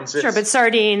 the importance is... Sure, but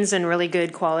sardines and really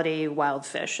good quality wild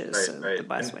fish is the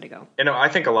best way to go. I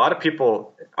think a lot of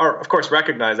people are, of course,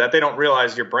 recognize that. They don't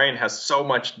realize your brain has so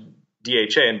much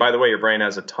DHA. And by the way, your brain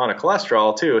has a ton of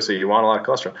cholesterol too, so you want a lot of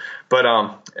cholesterol. But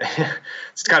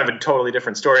it's kind of a totally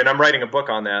different story. And I'm writing a book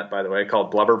on that, by the way,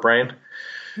 called Blubber Brain.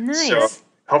 Nice. So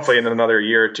hopefully in another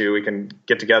year or two, we can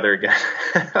get together again.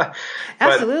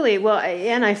 Absolutely. Well,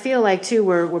 and I feel like, too,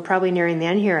 we're probably nearing the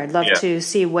end here. I'd love to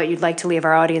see what you'd like to leave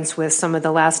our audience with, some of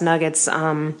the last nuggets.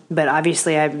 But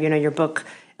obviously, your book,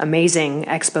 amazing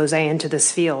expose into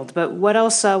this field. But what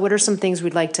else? What are some things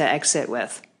we'd like to exit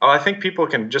with? Oh, I think people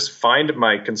can just find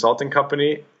my consulting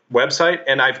company website,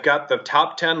 and I've got the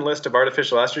top 10 list of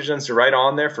artificial estrogens right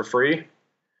on there for free.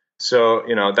 So,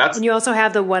 that's... And you also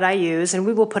have the What I Use, and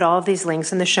we will put all of these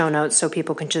links in the show notes so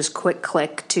people can just quick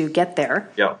click to get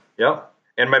there. Yep.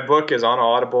 And my book is on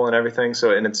Audible and everything,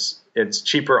 and it's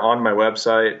cheaper on my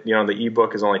website. The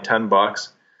ebook is only $10.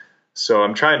 So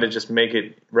I'm trying to just make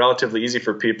it relatively easy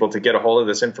for people to get a hold of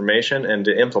this information and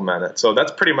to implement it. So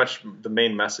that's pretty much the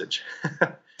main message.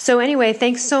 So anyway,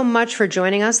 thanks so much for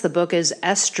joining us. The book is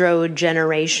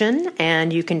Estrogeneration,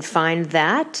 and you can find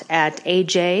that at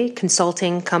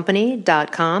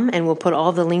ajconsultingcompany.com, and we'll put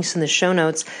all the links in the show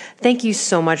notes. Thank you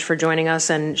so much for joining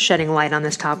us and shedding light on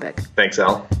this topic. Thanks,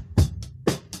 Elle.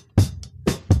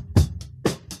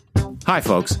 Hi,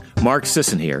 folks. Mark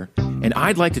Sisson here, and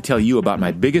I'd like to tell you about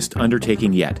my biggest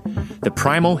undertaking yet, the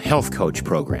Primal Health Coach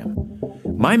program.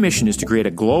 My mission is to create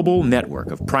a global network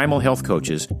of primal health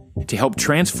coaches to help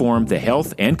transform the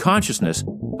health and consciousness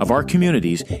of our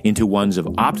communities into ones of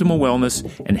optimal wellness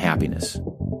and happiness.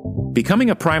 Becoming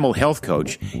a primal health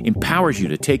coach empowers you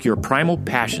to take your primal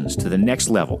passions to the next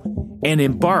level and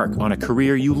embark on a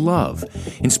career you love,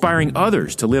 inspiring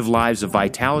others to live lives of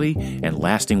vitality and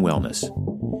lasting wellness.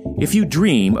 If you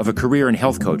dream of a career in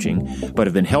health coaching but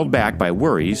have been held back by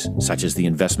worries, such as the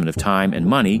investment of time and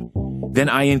money, then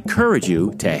I encourage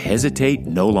you to hesitate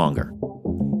no longer.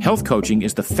 Health coaching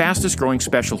is the fastest growing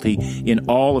specialty in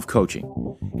all of coaching,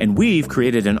 and we've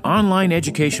created an online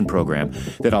education program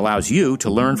that allows you to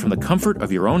learn from the comfort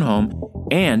of your own home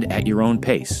and at your own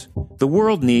pace. The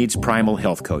world needs primal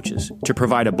health coaches to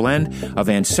provide a blend of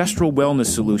ancestral wellness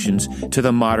solutions to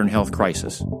the modern health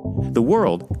crisis. The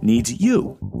world needs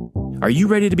you. Are you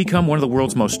ready to become one of the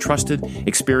world's most trusted,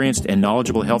 experienced, and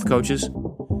knowledgeable health coaches?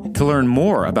 To learn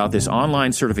more about this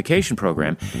online certification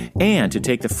program and to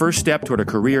take the first step toward a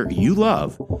career you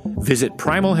love, visit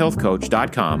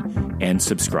primalhealthcoach.com and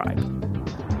subscribe.